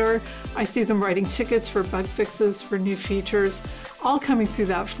work better. I see them writing tickets for bug fixes, for new features, all coming through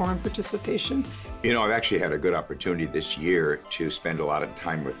that forum participation. I've actually had a good opportunity this year to spend a lot of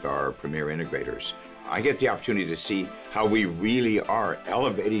time with our premier integrators. I get the opportunity to see how we really are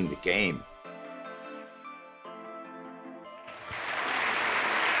elevating the game.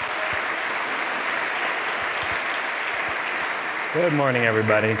 Good morning,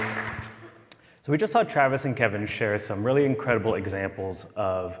 everybody. So we just saw Travis and Kevin share some really incredible examples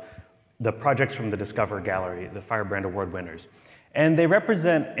of the projects from the Discover Gallery, the Firebrand Award winners. And they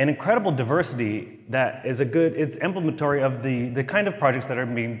represent an incredible diversity that is it's implementary of the kind of projects that are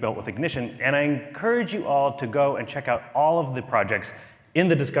being built with Ignition. And I encourage you all to go and check out all of the projects in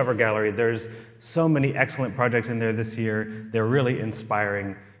the Discover Gallery. There's so many excellent projects in there this year. They're really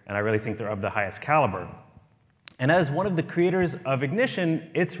inspiring, and I really think they're of the highest caliber. And as one of the creators of Ignition,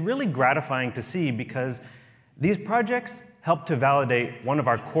 it's really gratifying to see because these projects help to validate one of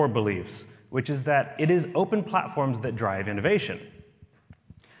our core beliefs, which is that it is open platforms that drive innovation.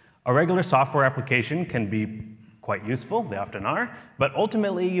 A regular software application can be quite useful, they often are, but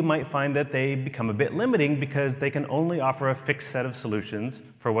ultimately you might find that they become a bit limiting because they can only offer a fixed set of solutions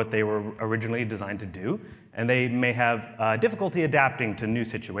for what they were originally designed to do, and they may have difficulty adapting to new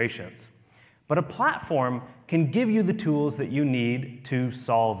situations. But a platform can give you the tools that you need to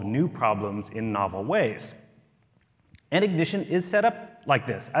solve new problems in novel ways. And Ignition is set up like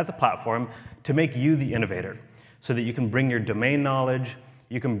this, as a platform, to make you the innovator, so that you can bring your domain knowledge,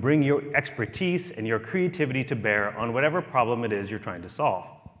 you can bring your expertise and your creativity to bear on whatever problem it is you're trying to solve.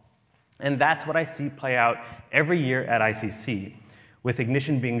 And that's what I see play out every year at ICC, with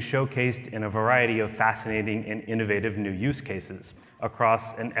Ignition being showcased in a variety of fascinating and innovative new use cases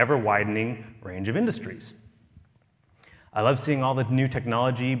across an ever-widening range of industries. I love seeing all the new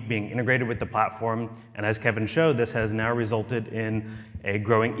technology being integrated with the platform, and as Kevin showed, this has now resulted in a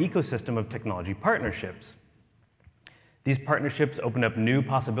growing ecosystem of technology partnerships. These partnerships open up new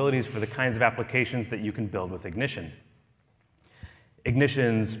possibilities for the kinds of applications that you can build with Ignition.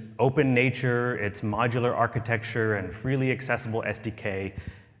 Ignition's open nature, its modular architecture, and freely accessible SDK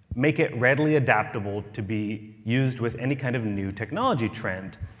make it readily adaptable to be used with any kind of new technology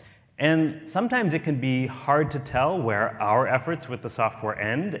trend. And sometimes it can be hard to tell where our efforts with the software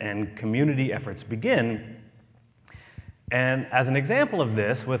end and community efforts begin. And as an example of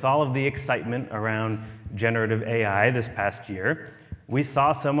this, with all of the excitement around generative AI this past year, we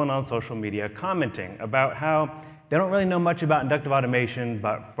saw someone on social media commenting about how They don't really know much about inductive automation,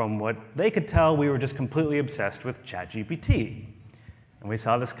 but from what they could tell, we were just completely obsessed with ChatGPT. And we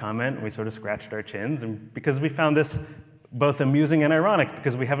saw this comment, and we sort of scratched our chins, and because we found this both amusing and ironic,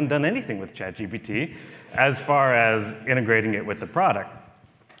 because we haven't done anything with ChatGPT as far as integrating it with the product.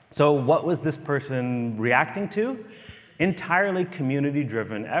 So what was this person reacting to? Entirely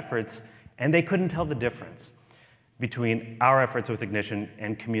community-driven efforts, and they couldn't tell the difference between our efforts with Ignition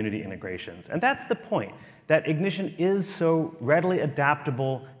and community integrations. And that's the point, that Ignition is so readily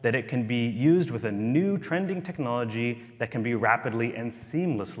adaptable that it can be used with a new trending technology that can be rapidly and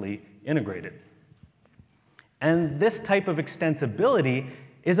seamlessly integrated. And this type of extensibility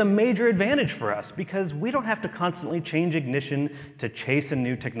is a major advantage for us because we don't have to constantly change Ignition to chase a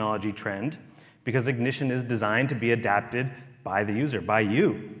new technology trend, because Ignition is designed to be adapted by the user, by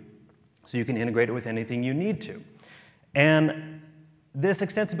you. So you can integrate it with anything you need to. And this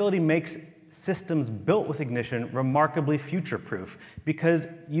extensibility makes systems built with Ignition remarkably future-proof because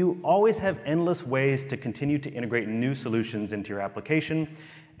you always have endless ways to continue to integrate new solutions into your application,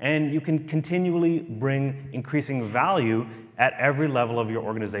 and you can continually bring increasing value at every level of your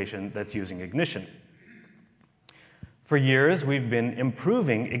organization that's using Ignition. For years, we've been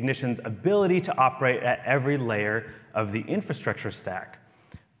improving Ignition's ability to operate at every layer of the infrastructure stack.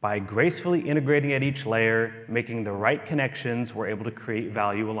 By gracefully integrating at each layer, making the right connections, we're able to create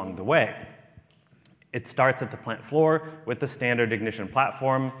value along the way. It starts at the plant floor with the standard Ignition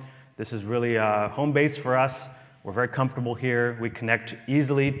platform. This is really a home base for us. We're very comfortable here. We connect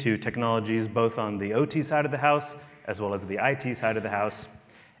easily to technologies both on the OT side of the house as well as the IT side of the house.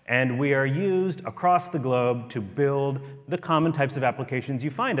 And we are used across the globe to build the common types of applications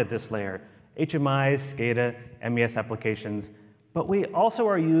you find at this layer, HMIs, SCADA, MES applications. But we also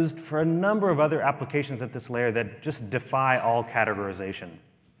are used for a number of other applications at this layer that just defy all categorization.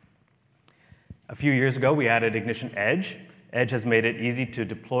 A few years ago, we added Ignition Edge. Edge has made it easy to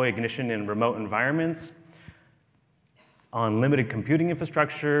deploy Ignition in remote environments on limited computing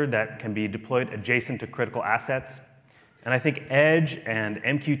infrastructure that can be deployed adjacent to critical assets. And I think Edge and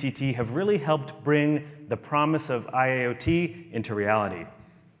MQTT have really helped bring the promise of IIoT into reality.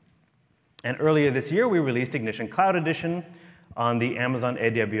 And earlier this year, we released Ignition Cloud Edition on the Amazon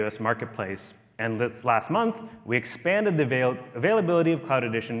AWS Marketplace. And last month, we expanded the availability of Cloud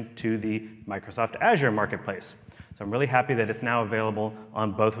Edition to the Microsoft Azure Marketplace. So I'm really happy that it's now available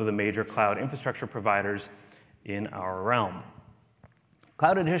on both of the major cloud infrastructure providers in our realm.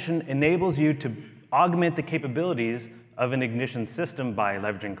 Cloud Edition enables you to augment the capabilities of an Ignition system by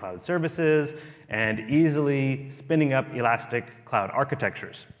leveraging cloud services and easily spinning up elastic cloud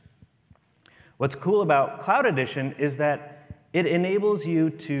architectures. What's cool about Cloud Edition is that it enables you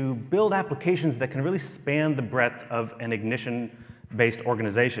to build applications that can really span the breadth of an Ignition-based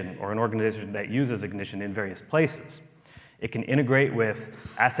organization or an organization that uses Ignition in various places. It can integrate with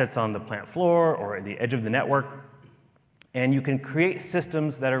assets on the plant floor or at the edge of the network, and you can create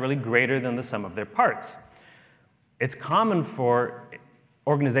systems that are really greater than the sum of their parts. It's common for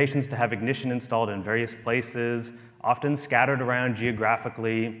organizations to have Ignition installed in various places, often scattered around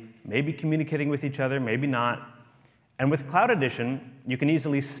geographically, maybe communicating with each other, maybe not. And with Cloud Edition, you can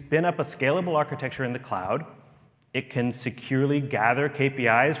easily spin up a scalable architecture in the cloud. It can securely gather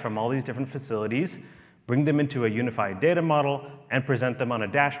KPIs from all these different facilities, bring them into a unified data model, and present them on a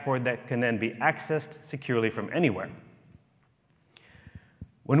dashboard that can then be accessed securely from anywhere.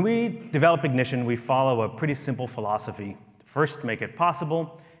 When we develop Ignition, we follow a pretty simple philosophy. First, make it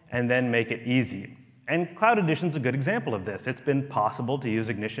possible, and then make it easy. And Cloud Edition is a good example of this. It's been possible to use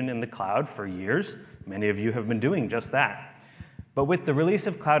Ignition in the cloud for years. Many of you have been doing just that. But with the release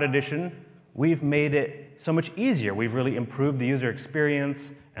of Cloud Edition, we've made it so much easier. We've really improved the user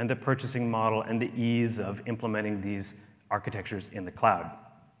experience and the purchasing model and the ease of implementing these architectures in the cloud.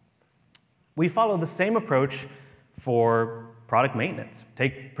 We follow the same approach for product maintenance.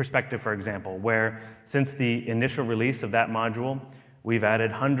 Take Perspective, for example, where since the initial release of that module, we've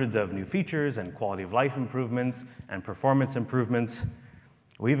added hundreds of new features and quality of life improvements and performance improvements.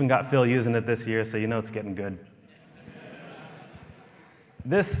 We even got Phil using it this year, so you know it's getting good.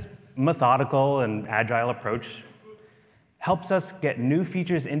 This methodical and agile approach helps us get new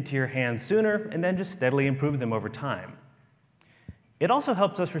features into your hands sooner and then just steadily improve them over time. It also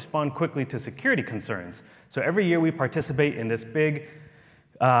helps us respond quickly to security concerns. So every year we participate in this big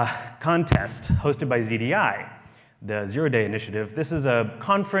contest hosted by ZDI, the Zero Day Initiative. This is a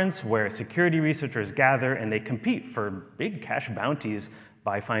conference where security researchers gather and they compete for big cash bounties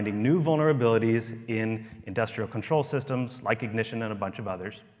by finding new vulnerabilities in industrial control systems like Ignition and a bunch of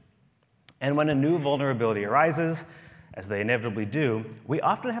others. And when a new vulnerability arises, as they inevitably do, we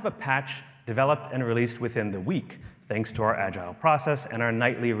often have a patch developed and released within the week, thanks to our agile process and our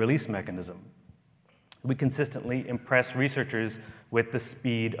nightly release mechanism. We consistently impress researchers with the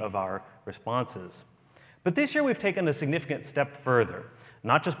speed of our responses. But this year we've taken a significant step further,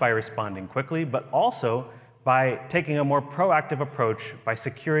 not just by responding quickly, but also by taking a more proactive approach by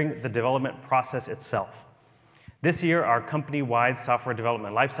securing the development process itself. This year, our company-wide software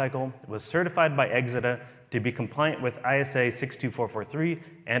development lifecycle was certified by Exita to be compliant with ISA 62443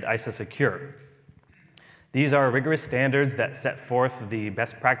 and ISA Secure. These are rigorous standards that set forth the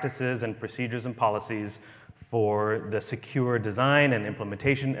best practices and procedures and policies for the secure design and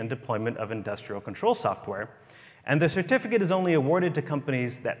implementation and deployment of industrial control software. And the certificate is only awarded to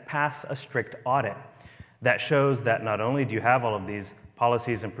companies that pass a strict audit. That shows that not only do you have all of these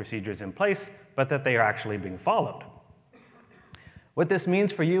policies and procedures in place, but that they are actually being followed. What this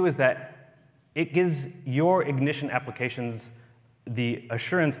means for you is that it gives your Ignition applications the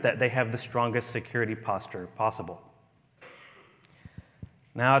assurance that they have the strongest security posture possible.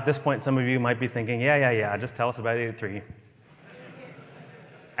 Now, at this point, some of you might be thinking, yeah, just tell us about 8.3.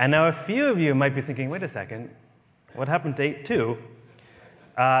 And now a few of you might be thinking, wait a second, what happened to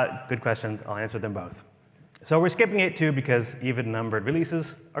 8.2? Good questions, I'll answer them both. So we're skipping 8.2 because even-numbered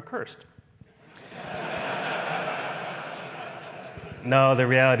releases are cursed. No, the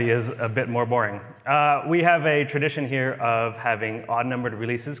reality is a bit more boring. We have a tradition here of having odd-numbered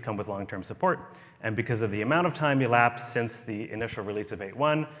releases come with long-term support. And because of the amount of time elapsed since the initial release of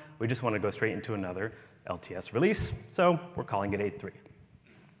 8.1, we just want to go straight into another LTS release. So we're calling it 8.3.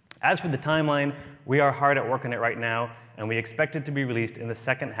 As for the timeline, we are hard at work on it right now, and we expect it to be released in the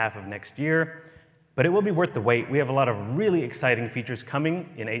second half of next year. But it will be worth the wait. We have a lot of really exciting features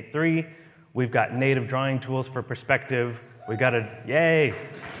coming in 8.3. We've got native drawing tools for perspective. We got yay!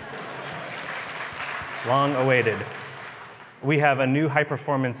 Long awaited. We have a new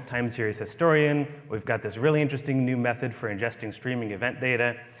high-performance time series historian. We've got this really interesting new method for ingesting streaming event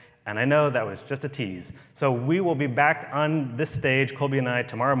data. And I know that was just a tease. So we will be back on this stage, Colby and I,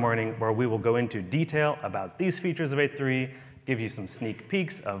 tomorrow morning, where we will go into detail about these features of 8.3, give you some sneak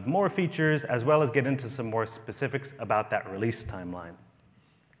peeks of more features, as well as get into some more specifics about that release timeline.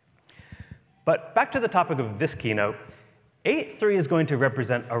 But back to the topic of this keynote, 8.3 is going to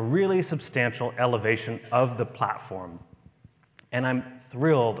represent a really substantial elevation of the platform. And I'm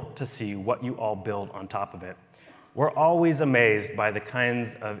thrilled to see what you all build on top of it. We're always amazed by the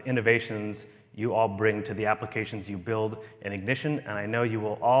kinds of innovations you all bring to the applications you build in Ignition, and I know you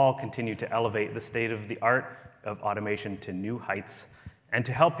will all continue to elevate the state of the art of automation to new heights. And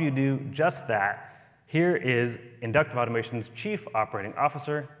to help you do just that, here is Inductive Automation's Chief Operating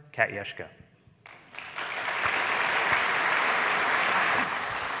Officer, Jeschke.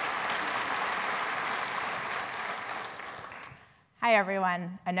 Hi,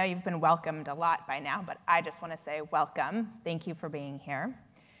 everyone. I know you've been welcomed a lot by now, but I just want to say welcome. Thank you for being here.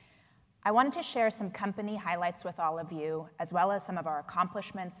 I wanted to share some company highlights with all of you, as well as some of our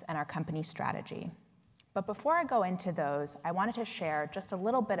accomplishments and our company strategy. But before I go into those, I wanted to share just a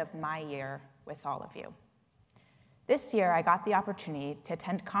little bit of my year with all of you. This year, I got the opportunity to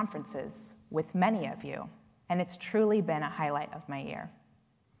attend conferences with many of you, and it's truly been a highlight of my year.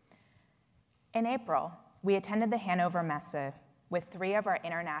 In April, we attended the Hanover Messe with 3 of our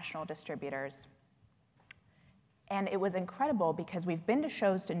international distributors. And it was incredible because we've been to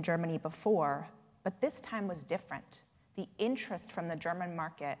shows in Germany before, but this time was different. The interest from the German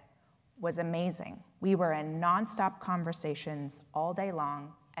market was amazing. We were in nonstop conversations all day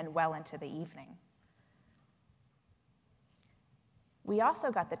long and well into the evening. We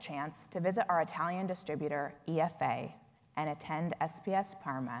also got the chance to visit our Italian distributor, EFA, and attend SPS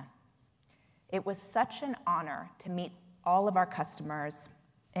Parma. It was such an honor to meet all of our customers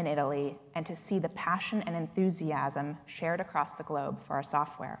in Italy and to see the passion and enthusiasm shared across the globe for our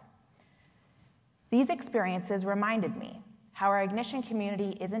software. These experiences reminded me how our Ignition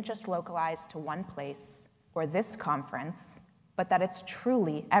community isn't just localized to one place or this conference, but that it's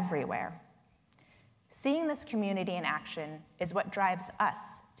truly everywhere. Seeing this community in action is what drives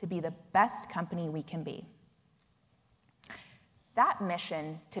us to be the best company we can be. That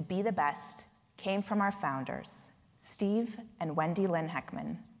mission to be the best came from our founders, Steve and Wendy Lynn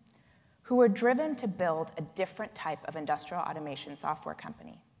Heckman, who were driven to build a different type of industrial automation software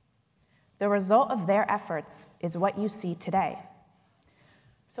company. The result of their efforts is what you see today.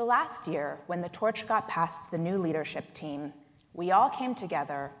 So last year, when the torch got passed to the new leadership team, we all came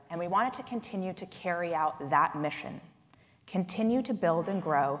together and we wanted to continue to carry out that mission, continue to build and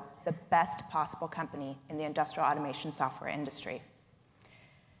grow the best possible company in the industrial automation software industry.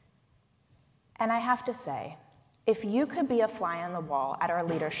 And I have to say, If you could be a fly on the wall at our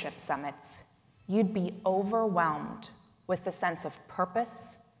leadership summits, you'd be overwhelmed with the sense of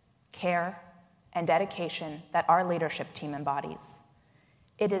purpose, care, and dedication that our leadership team embodies.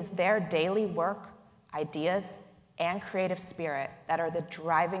 It is their daily work, ideas, and creative spirit that are the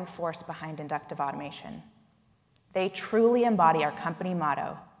driving force behind inductive automation. They truly embody our company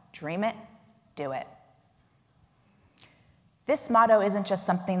motto, dream it, do it. This motto isn't just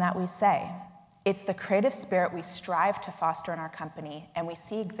something that we say. It's the creative spirit we strive to foster in our company, and we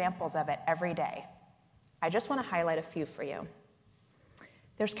see examples of it every day. I just want to highlight a few for you.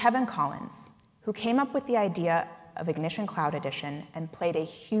 There's Kevin Collins, who came up with the idea of Ignition Cloud Edition and played a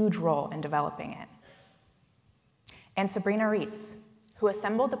huge role in developing it. And Sabrina Reese, who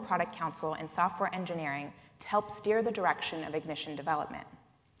assembled the product council in software engineering to help steer the direction of Ignition development.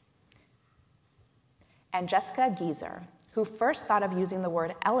 And Jeschke, who first thought of using the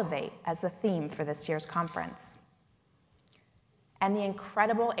word elevate as the theme for this year's conference. And the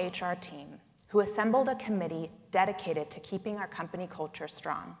incredible HR team, who assembled a committee dedicated to keeping our company culture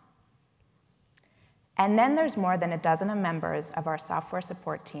strong. And then there's more than a dozen members of our software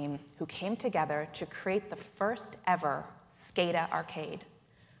support team who came together to create the first ever SCADA arcade,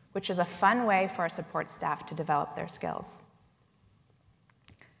 which is a fun way for our support staff to develop their skills.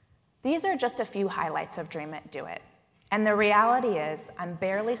 These are just a few highlights of Dream It, Do It. And the reality is, I'm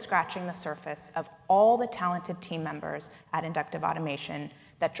barely scratching the surface of all the talented team members at Inductive Automation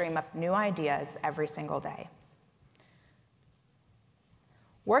that dream up new ideas every single day.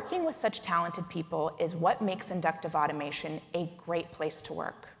 Working with such talented people is what makes Inductive Automation a great place to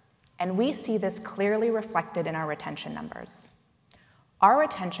work. And we see this clearly reflected in our retention numbers. Our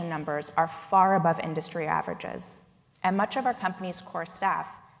retention numbers are far above industry averages, and much of our company's core staff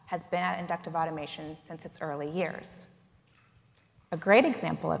has been at Inductive Automation since its early years. A great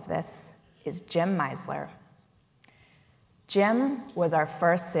example of this is Jim Meisler. Jim was our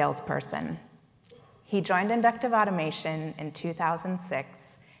first salesperson. He joined Inductive Automation in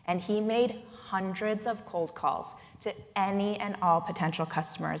 2006, and he made hundreds of cold calls to any and all potential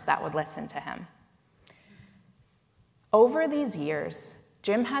customers that would listen to him. Over these years,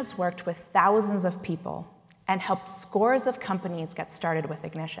 Jim has worked with thousands of people and helped scores of companies get started with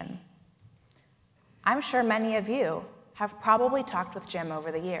Ignition. I'm sure many of you have probably talked with Jim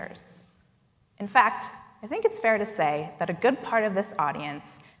over the years. In fact, I think it's fair to say that a good part of this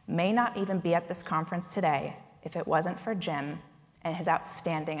audience may not even be at this conference today if it wasn't for Jim and his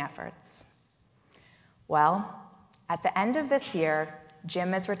outstanding efforts. Well, at the end of this year,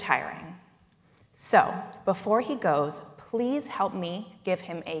 Jim is retiring. So, before he goes, please help me give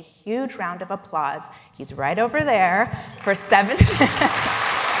him a huge round of applause. He's right over there for 7.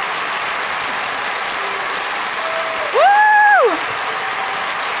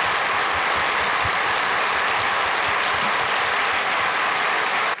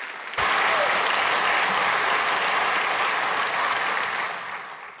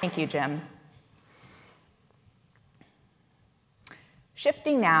 Thank you, Jim.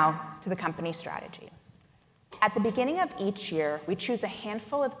 Shifting now to the company strategy. At the beginning of each year, we choose a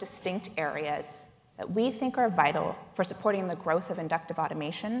handful of distinct areas that we think are vital for supporting the growth of inductive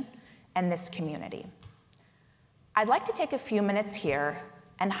automation and this community. I'd like to take a few minutes here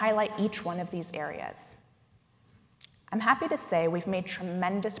and highlight each one of these areas. I'm happy to say we've made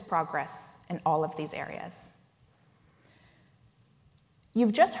tremendous progress in all of these areas.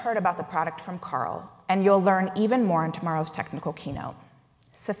 You've just heard about the product from Carl, and you'll learn even more in tomorrow's technical keynote.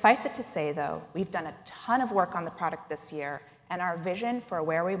 Suffice it to say, though, we've done a ton of work on the product this year, and our vision for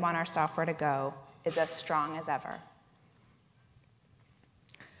where we want our software to go is as strong as ever.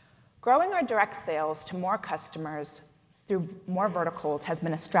 Growing our direct sales to more customers through more verticals has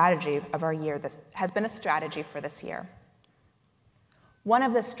been a strategy of our year. Has been a strategy for this year. One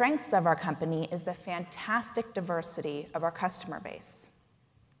of the strengths of our company is the fantastic diversity of our customer base.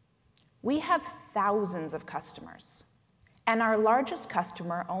 We have thousands of customers, and our largest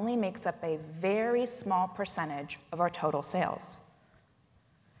customer only makes up a very small percentage of our total sales.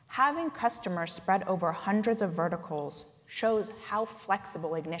 Having customers spread over hundreds of verticals shows how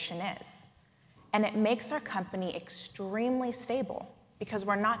flexible Ignition is, and it makes our company extremely stable because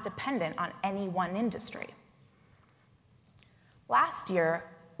we're not dependent on any one industry. Last year,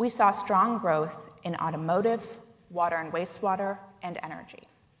 we saw strong growth in automotive, water and wastewater, and energy.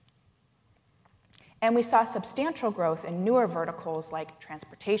 And we saw substantial growth in newer verticals like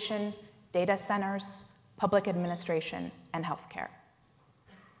transportation, data centers, public administration, and healthcare.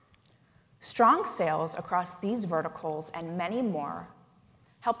 Strong sales across these verticals and many more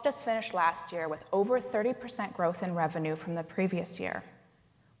helped us finish last year with over 30% growth in revenue from the previous year,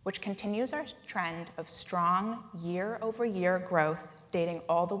 which continues our trend of strong year-over-year growth dating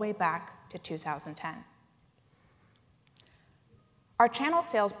all the way back to 2010. Our channel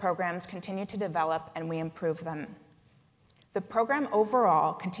sales programs continue to develop and we improve them. The program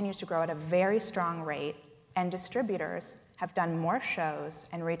overall continues to grow at a very strong rate, and distributors have done more shows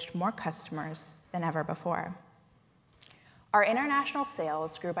and reached more customers than ever before. Our international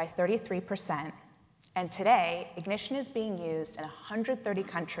sales grew by 33%, and today, Ignition is being used in 130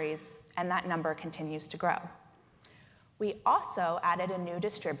 countries, and that number continues to grow. We also added a new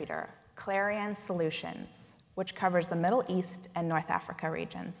distributor, Clarion Solutions, which covers the Middle East and North Africa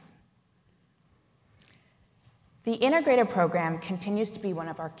regions. The integrated program continues to be one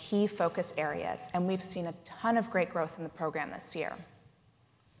of our key focus areas, and we've seen a ton of great growth in the program this year.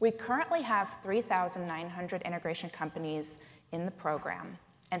 We currently have 3,900 integration companies in the program,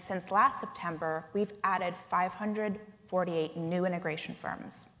 and since last September, we've added 548 new integration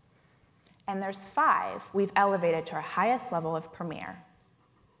firms. And there's 5 we've elevated to our highest level of Premier.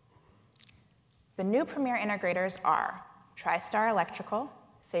 The new Premier integrators are TriStar Electrical,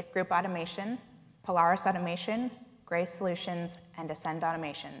 Safe Group Automation, Polaris Automation, Gray Solutions, and Ascend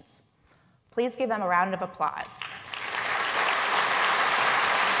Automations. Please give them a round of applause.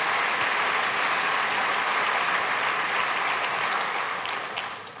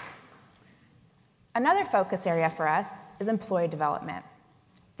 Another focus area for us is employee development.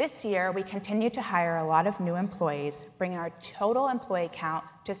 This year, we continue to hire a lot of new employees, bringing our total employee count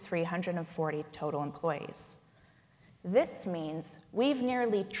to 340 total employees. This means we've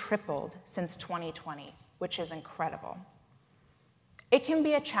nearly tripled since 2020, which is incredible. It can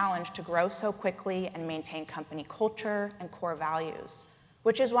be a challenge to grow so quickly and maintain company culture and core values,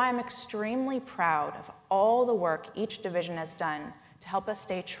 which is why I'm extremely proud of all the work each division has done to help us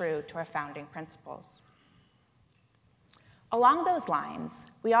stay true to our founding principles. Along those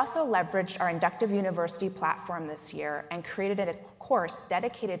lines, we also leveraged our Inductive University platform this year and created a course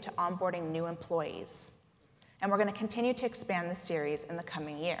dedicated to onboarding new employees. And we're going to continue to expand the series in the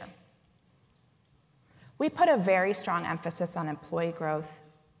coming year. We put a very strong emphasis on employee growth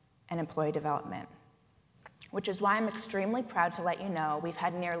and employee development, which is why I'm extremely proud to let you know we've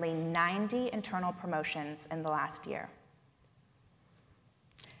had nearly 90 internal promotions in the last year.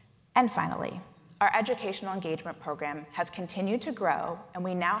 And finally, our educational engagement program has continued to grow, and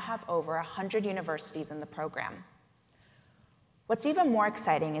we now have over 100 universities in the program. What's even more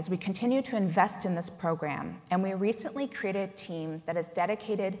exciting is we continue to invest in this program, and we recently created a team that is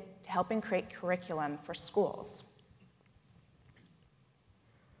dedicated to helping create curriculum for schools.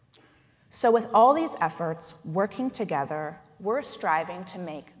 So with all these efforts working together, we're striving to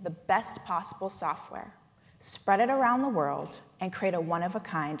make the best possible software, spread it around the world, and create a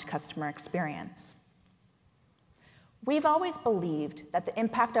one-of-a-kind customer experience. We've always believed that the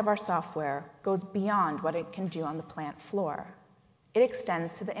impact of our software goes beyond what it can do on the plant floor. It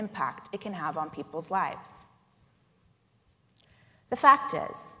extends to the impact it can have on people's lives. The fact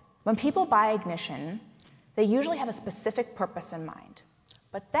is, when people buy Ignition, they usually have a specific purpose in mind.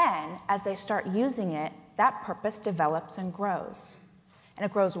 But then, as they start using it, that purpose develops and grows. And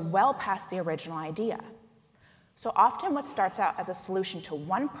it grows well past the original idea. So often what starts out as a solution to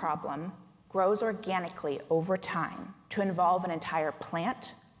one problem grows organically over time to involve an entire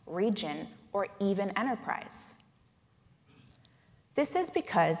plant, region, or even enterprise. This is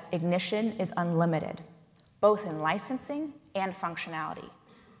because Ignition is unlimited, both in licensing and functionality,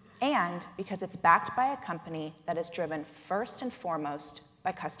 and because it's backed by a company that is driven first and foremost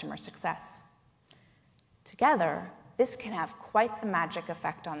by customer success. Together, this can have quite the magic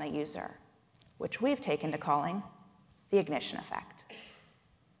effect on the user, which we've taken to calling the Ignition effect.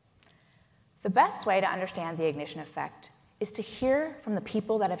 The best way to understand the Ignition effect is to hear from the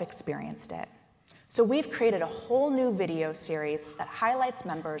people that have experienced it. So we've created a whole new video series that highlights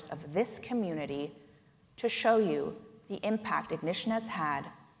members of this community to show you the impact Ignition has had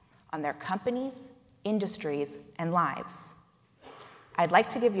on their companies, industries, and lives. I'd like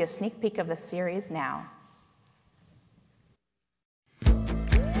to give you a sneak peek of the series now.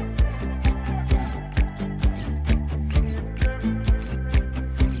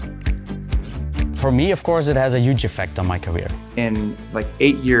 For me, of course, it has a huge effect on my career. In like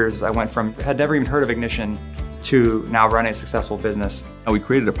 8 years, I went from, had never even heard of Ignition to now running a successful business. And we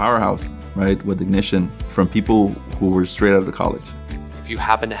created a powerhouse, right, with Ignition from people who were straight out of college. If you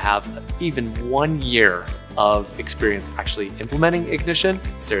happen to have even 1 year of experience actually implementing Ignition,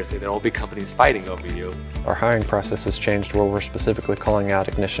 seriously, there will be companies fighting over you. Our hiring process has changed where we're specifically calling out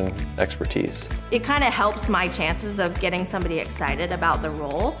Ignition expertise. It kind of helps my chances of getting somebody excited about the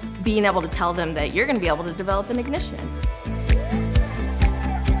role, being able to tell them that you're going to be able to develop an Ignition.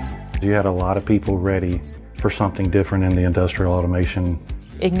 You had a lot of people ready for something different in the industrial automation.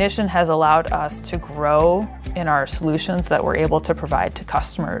 Ignition has allowed us to grow in our solutions that we're able to provide to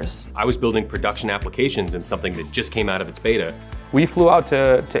customers. I was building production applications in something that just came out of its beta. We flew out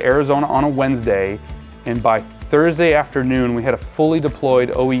to Arizona on a Wednesday, and by Thursday afternoon, we had a fully deployed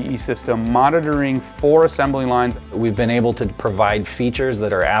OEE system monitoring 4 assembly lines. We've been able to provide features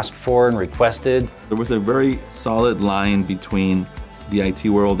that are asked for and requested. There was a very solid line between the IT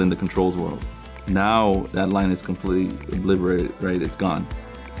world and the controls world. Now that line is completely obliterated, right? It's gone.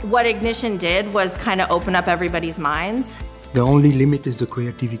 What Ignition did was kind of open up everybody's minds. The only limit is the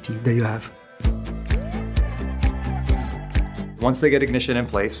creativity that you have. Once they get Ignition in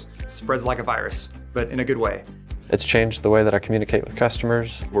place, it spreads like a virus, but in a good way. It's changed the way that I communicate with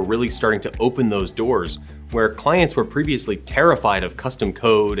customers. We're really starting to open those doors where clients were previously terrified of custom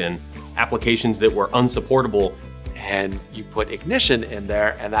code and applications that were unsupportable. And you put Ignition in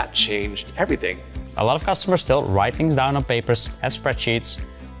there, and that changed everything. A lot of customers still write things down on papers, have spreadsheets,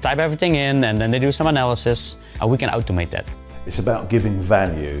 type everything in, and then they do some analysis. We can automate that. It's about giving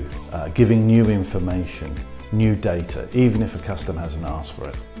value, giving new information, new data, even if a customer hasn't asked for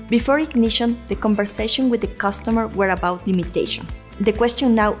it. Before Ignition, the conversation with the customer were about limitation. The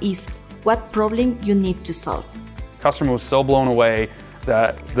question now is, what problem you need to solve? The customer was so blown away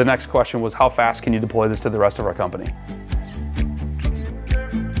that the next question was, how fast can you deploy this to the rest of our company?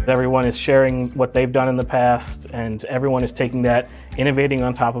 Everyone is sharing what they've done in the past, and everyone is taking that, innovating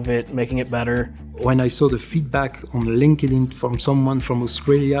on top of it, making it better. When I saw the feedback on LinkedIn from someone from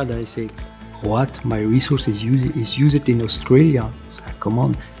Australia, that I say, what? My resource is used in Australia? Come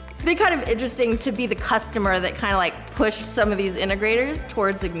on. It's been kind of interesting to be the customer that kind of like pushed some of these integrators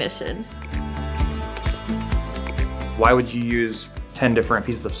towards Ignition. Why would you use 10 different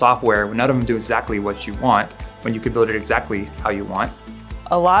pieces of software when none of them do exactly what you want, when you could build it exactly how you want?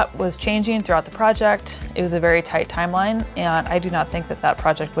 A lot was changing throughout the project. It was a very tight timeline, and I do not think that that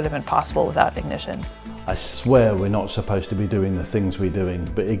project would have been possible without Ignition. I swear we're not supposed to be doing the things we're doing,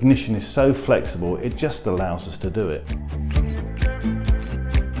 but Ignition is so flexible, it just allows us to do it.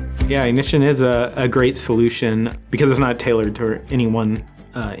 Yeah, Ignition is a great solution because it's not tailored to any one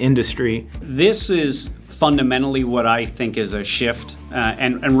industry. This is fundamentally what I think is a shift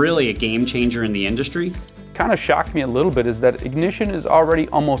and really a game changer in the industry. Kind of shocked me a little bit is that Ignition is already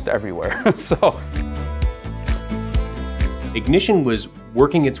almost everywhere. Ignition was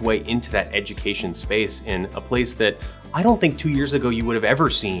working its way into that education space in a place that I don't think 2 years ago you would have ever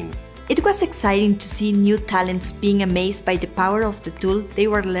seen. It was exciting to see new talents being amazed by the power of the tool they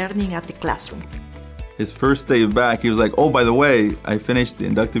were learning at the classroom. His first day back, he was like, oh, by the way, I finished the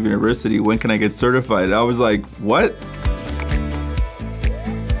Inductive University. When can I get certified? I was like, what?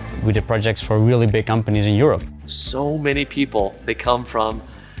 We did projects for really big companies in Europe. So many people, they come from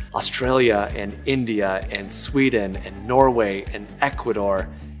Australia and India and Sweden and Norway and Ecuador.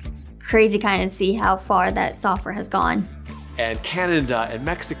 It's crazy kind of see how far that software has gone. And Canada and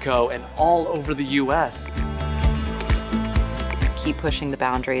Mexico and all over the US. Keep pushing the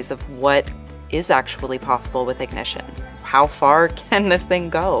boundaries of what is actually possible with Ignition. How far can this thing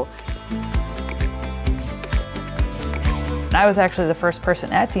go? I was actually the first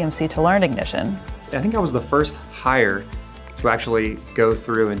person at TMC to learn Ignition. I think I was the first hire to actually go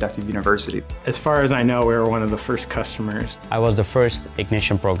through Inductive University. As far as I know, we were one of the first customers. I was the first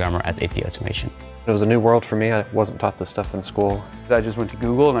Ignition programmer at 2023's Automation. It was a new world for me. I wasn't taught this stuff in school. I just went to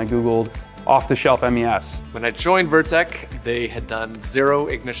Google and I Googled off-the-shelf MES. When I joined Vertec, they had done 0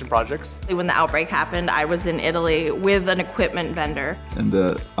 Ignition projects. When the outbreak happened, I was in Italy with an equipment vendor. And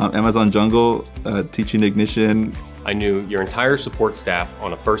the Amazon jungle, teaching Ignition. I knew your entire support staff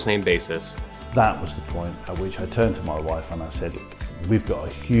on a first-name basis. That was the point at which I turned to my wife and I said, we've got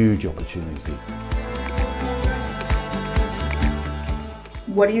a huge opportunity.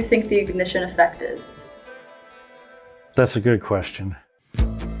 What do you think the ignition effect is? That's a good question.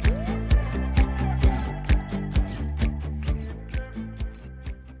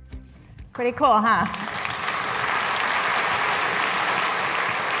 Pretty cool, huh?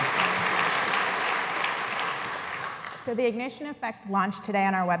 So the Ignition Effect launched today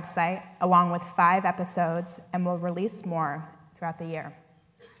on our website, along with 5 episodes, and we'll release more throughout the year.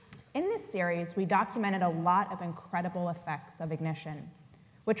 In this series, we documented a lot of incredible effects of Ignition,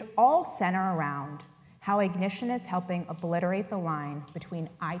 which all center around how Ignition is helping obliterate the line between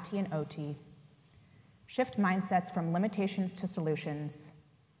IT and OT, shift mindsets from limitations to solutions,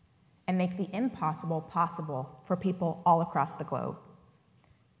 and make the impossible possible for people all across the globe.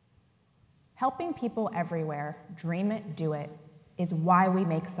 Helping people everywhere dream it, do it, is why we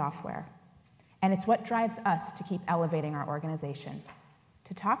make software. And it's what drives us to keep elevating our organization,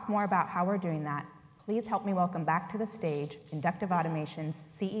 To talk more about how we're doing that, please help me welcome back to the stage Inductive Automation's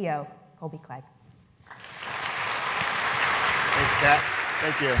CEO, Colby Clegg. Thanks, Kat.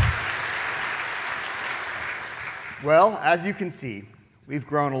 Thank you. Well, as you can see, we've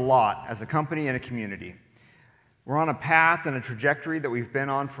grown a lot as a company and a community. We're on a path and a trajectory that we've been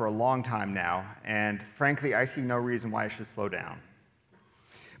on for a long time now, and frankly, I see no reason why it should slow down.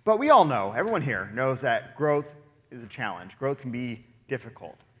 But we all know, everyone here knows that growth is a challenge. Growth can be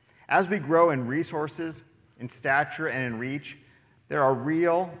difficult. As we grow in resources, in stature, and in reach, there are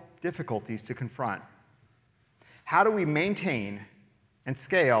real difficulties to confront. How do we maintain and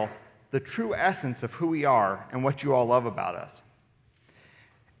scale the true essence of who we are and what you all love about us?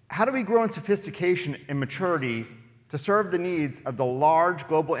 How do we grow in sophistication and maturity to serve the needs of the large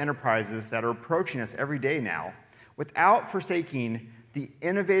global enterprises that are approaching us every day now without forsaking the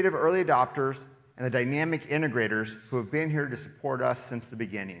innovative early adopters and the dynamic integrators who have been here to support us since the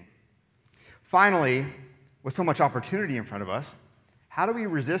beginning? Finally, with so much opportunity in front of us, how do we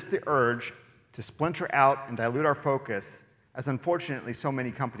resist the urge to splinter out and dilute our focus, as unfortunately so many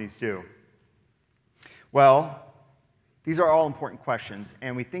companies do? Well, these are all important questions,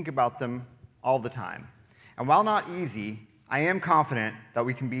 and we think about them all the time. And while not easy, I am confident that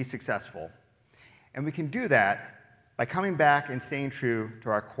we can be successful. And we can do that by coming back and staying true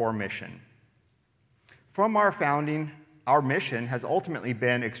to our core mission. From our founding, our mission has ultimately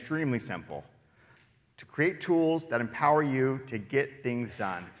been extremely simple: to create tools that empower you to get things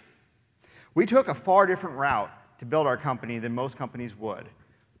done. We took a far different route to build our company than most companies would,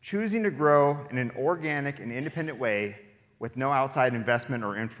 choosing to grow in an organic and independent way with no outside investment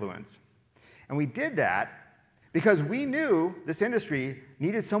or influence. And we did that because we knew this industry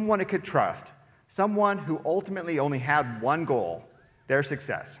needed someone it could trust, someone who ultimately only had one goal: their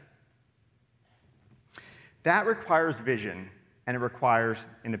success. That requires vision, and it requires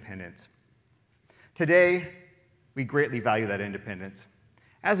independence. Today, we greatly value that independence.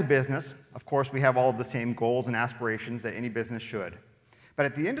 As a business, of course, we have all of the same goals and aspirations that any business should. But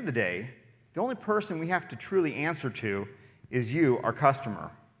at the end of the day, the only person we have to truly answer to is you, our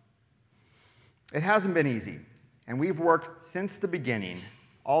customer. It hasn't been easy, and we've worked since the beginning,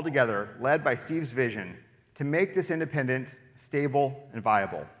 all together, led by Steve's vision, to make this independence stable and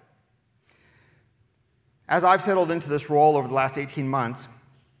viable. As I've settled into this role over the last 18 months,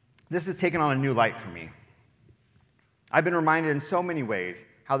 this has taken on a new light for me. I've been reminded in so many ways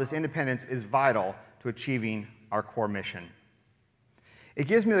how this independence is vital to achieving our core mission. It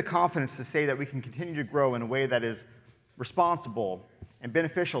gives me the confidence to say that we can continue to grow in a way that is responsible and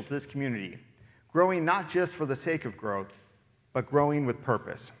beneficial to this community, growing not just for the sake of growth, but growing with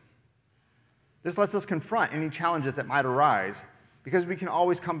purpose. This lets us confront any challenges that might arise because we can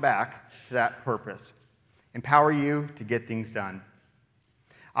always come back to that purpose: empower you to get things done.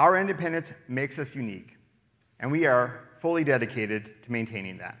 Our independence makes us unique, and we are fully dedicated to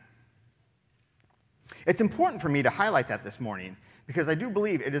maintaining that. It's important for me to highlight that this morning because I do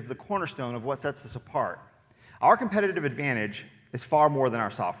believe it is the cornerstone of what sets us apart. Our competitive advantage is far more than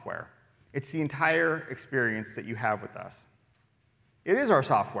our software. It's the entire experience that you have with us. It is our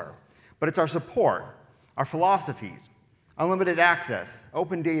software, but it's our support, our philosophies, unlimited access,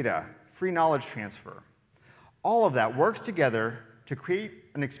 open data, free knowledge transfer. All of that works together to create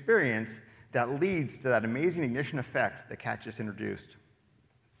an experience that leads to that amazing ignition effect that Kat just introduced.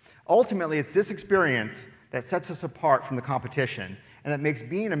 Ultimately, it's this experience that sets us apart from the competition and that makes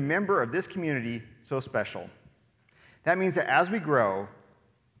being a member of this community so special. That means that as we grow,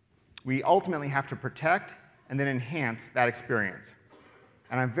 we ultimately have to protect and then enhance that experience.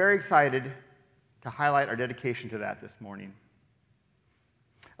 And I'm very excited to highlight our dedication to that this morning.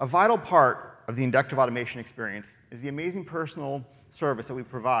 A vital part of the inductive automation experience is the amazing personal service that we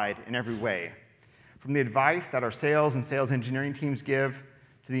provide in every way, from the advice that our sales and sales engineering teams give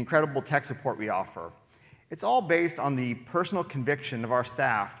to the incredible tech support we offer. It's all based on the personal conviction of our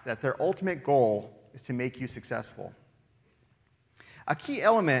staff that their ultimate goal is to make you successful. A key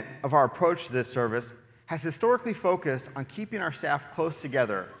element of our approach to this service has historically focused on keeping our staff close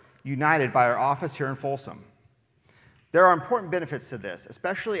together, united by our office here in Folsom. There are important benefits to this,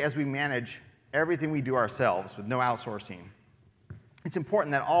 especially as we manage everything we do ourselves with no outsourcing. It's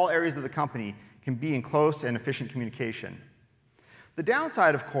important that all areas of the company can be in close and efficient communication. The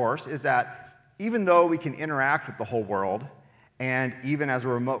downside, of course, is that even though we can interact with the whole world, and even as a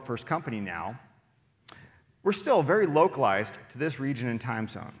remote-first company now, we're still very localized to this region and time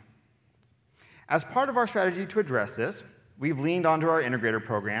zone. As part of our strategy to address this, we've leaned onto our integrator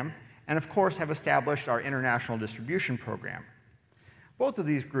program and, of course, have established our international distribution program. Both of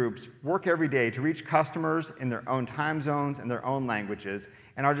these groups work every day to reach customers in their own time zones and their own languages,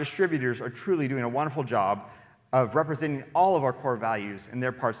 and our distributors are truly doing a wonderful job of representing all of our core values in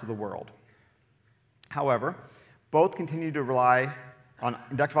their parts of the world. However, both continue to rely on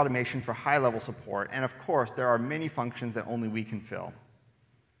inductive automation for high-level support, and of course, there are many functions that only we can fill.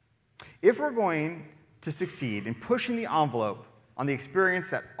 If we're going to succeed in pushing the envelope on the experience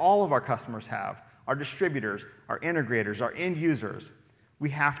that all of our customers have, our distributors, our integrators, our end users, we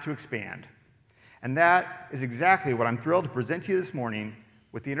have to expand. And that is exactly what I'm thrilled to present to you this morning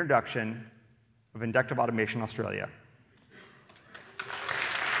with the introduction of Inductive Automation Australia.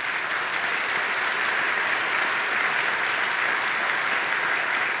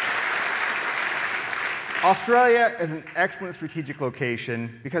 Australia is an excellent strategic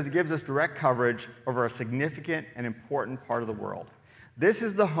location because it gives us direct coverage over a significant and important part of the world. This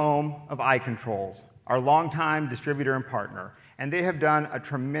is the home of iControls, our longtime distributor and partner, and they have done a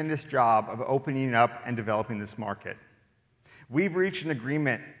tremendous job of opening up and developing this market. We've reached an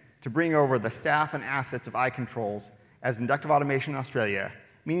agreement to bring over the staff and assets of iControls as Inductive Automation Australia,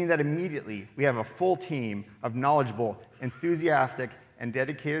 meaning that immediately we have a full team of knowledgeable, enthusiastic, and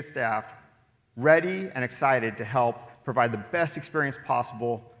dedicated staff ready and excited to help provide the best experience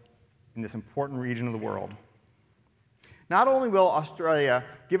possible in this important region of the world. Not only will Australia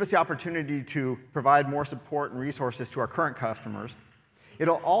give us the opportunity to provide more support and resources to our current customers,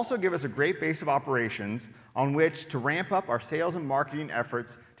 it'll also give us a great base of operations on which to ramp up our sales and marketing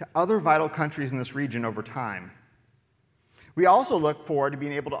efforts to other vital countries in this region over time. We also look forward to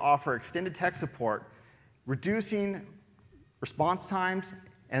being able to offer extended tech support, reducing response times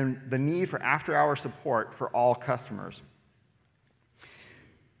and the need for after-hour support for all customers.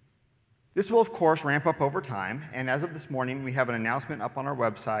 This will, of course, ramp up over time, and as of this morning, we have an announcement up on our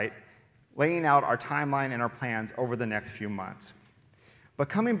website laying out our timeline and our plans over the next few months. But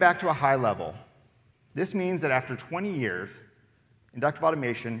coming back to a high level, this means that after 20 years, Inductive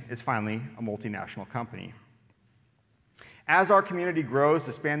Automation is finally a multinational company. As our community grows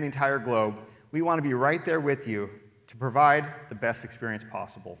to span the entire globe, we want to be right there with you to provide the best experience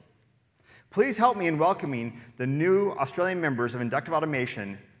possible. Please help me in welcoming the new Australian members of Inductive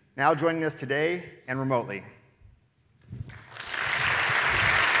Automation, now joining us today and remotely.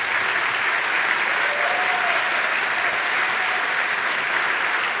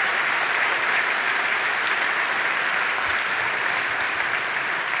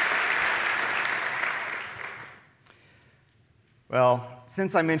 Well,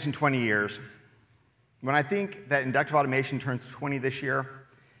 since I mentioned 20 years, when I think that Inductive Automation turns 20 this year,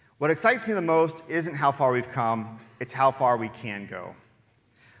 what excites me the most isn't how far we've come, it's how far we can go.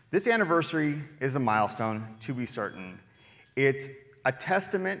 This anniversary is a milestone, to be certain. It's a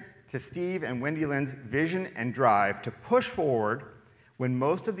testament to Steve and Wendy Lynn's vision and drive to push forward when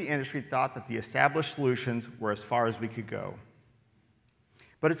most of the industry thought that the established solutions were as far as we could go.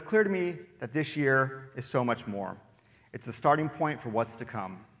 But it's clear to me that this year is so much more. It's the starting point for what's to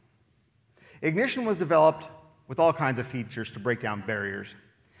come. Ignition was developed with all kinds of features to break down barriers.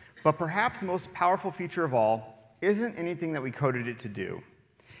 But perhaps the most powerful feature of all isn't anything that we coded it to do.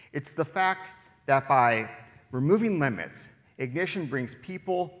 It's the fact that by removing limits, Ignition brings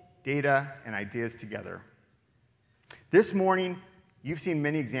people, data, and ideas together. This morning, you've seen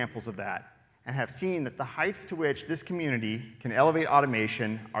many examples of that and have seen that the heights to which this community can elevate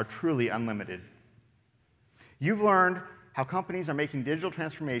automation are truly unlimited. You've learned how companies are making digital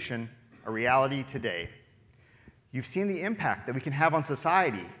transformation a reality today. You've seen the impact that we can have on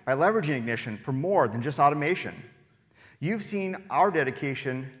society by leveraging Ignition for more than just automation. You've seen our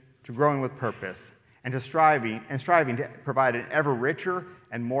dedication to growing with purpose and to striving to provide an ever richer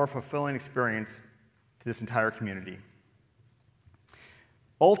and more fulfilling experience to this entire community.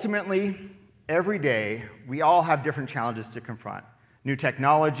 Ultimately, every day, we all have different challenges to confront. New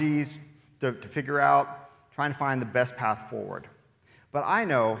technologies to figure out, trying to find the best path forward. But I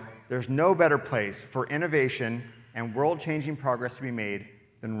know there's no better place for innovation and world-changing progress to be made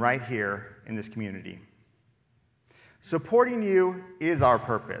than right here in this community. Supporting you is our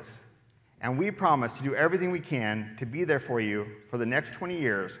purpose, and we promise to do everything we can to be there for you for the next 20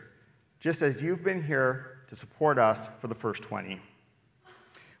 years, just as you've been here to support us for the first 20.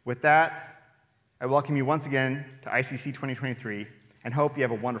 With that, I welcome you once again to ICC 2023 and hope you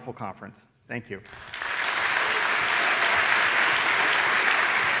have a wonderful conference. Thank you.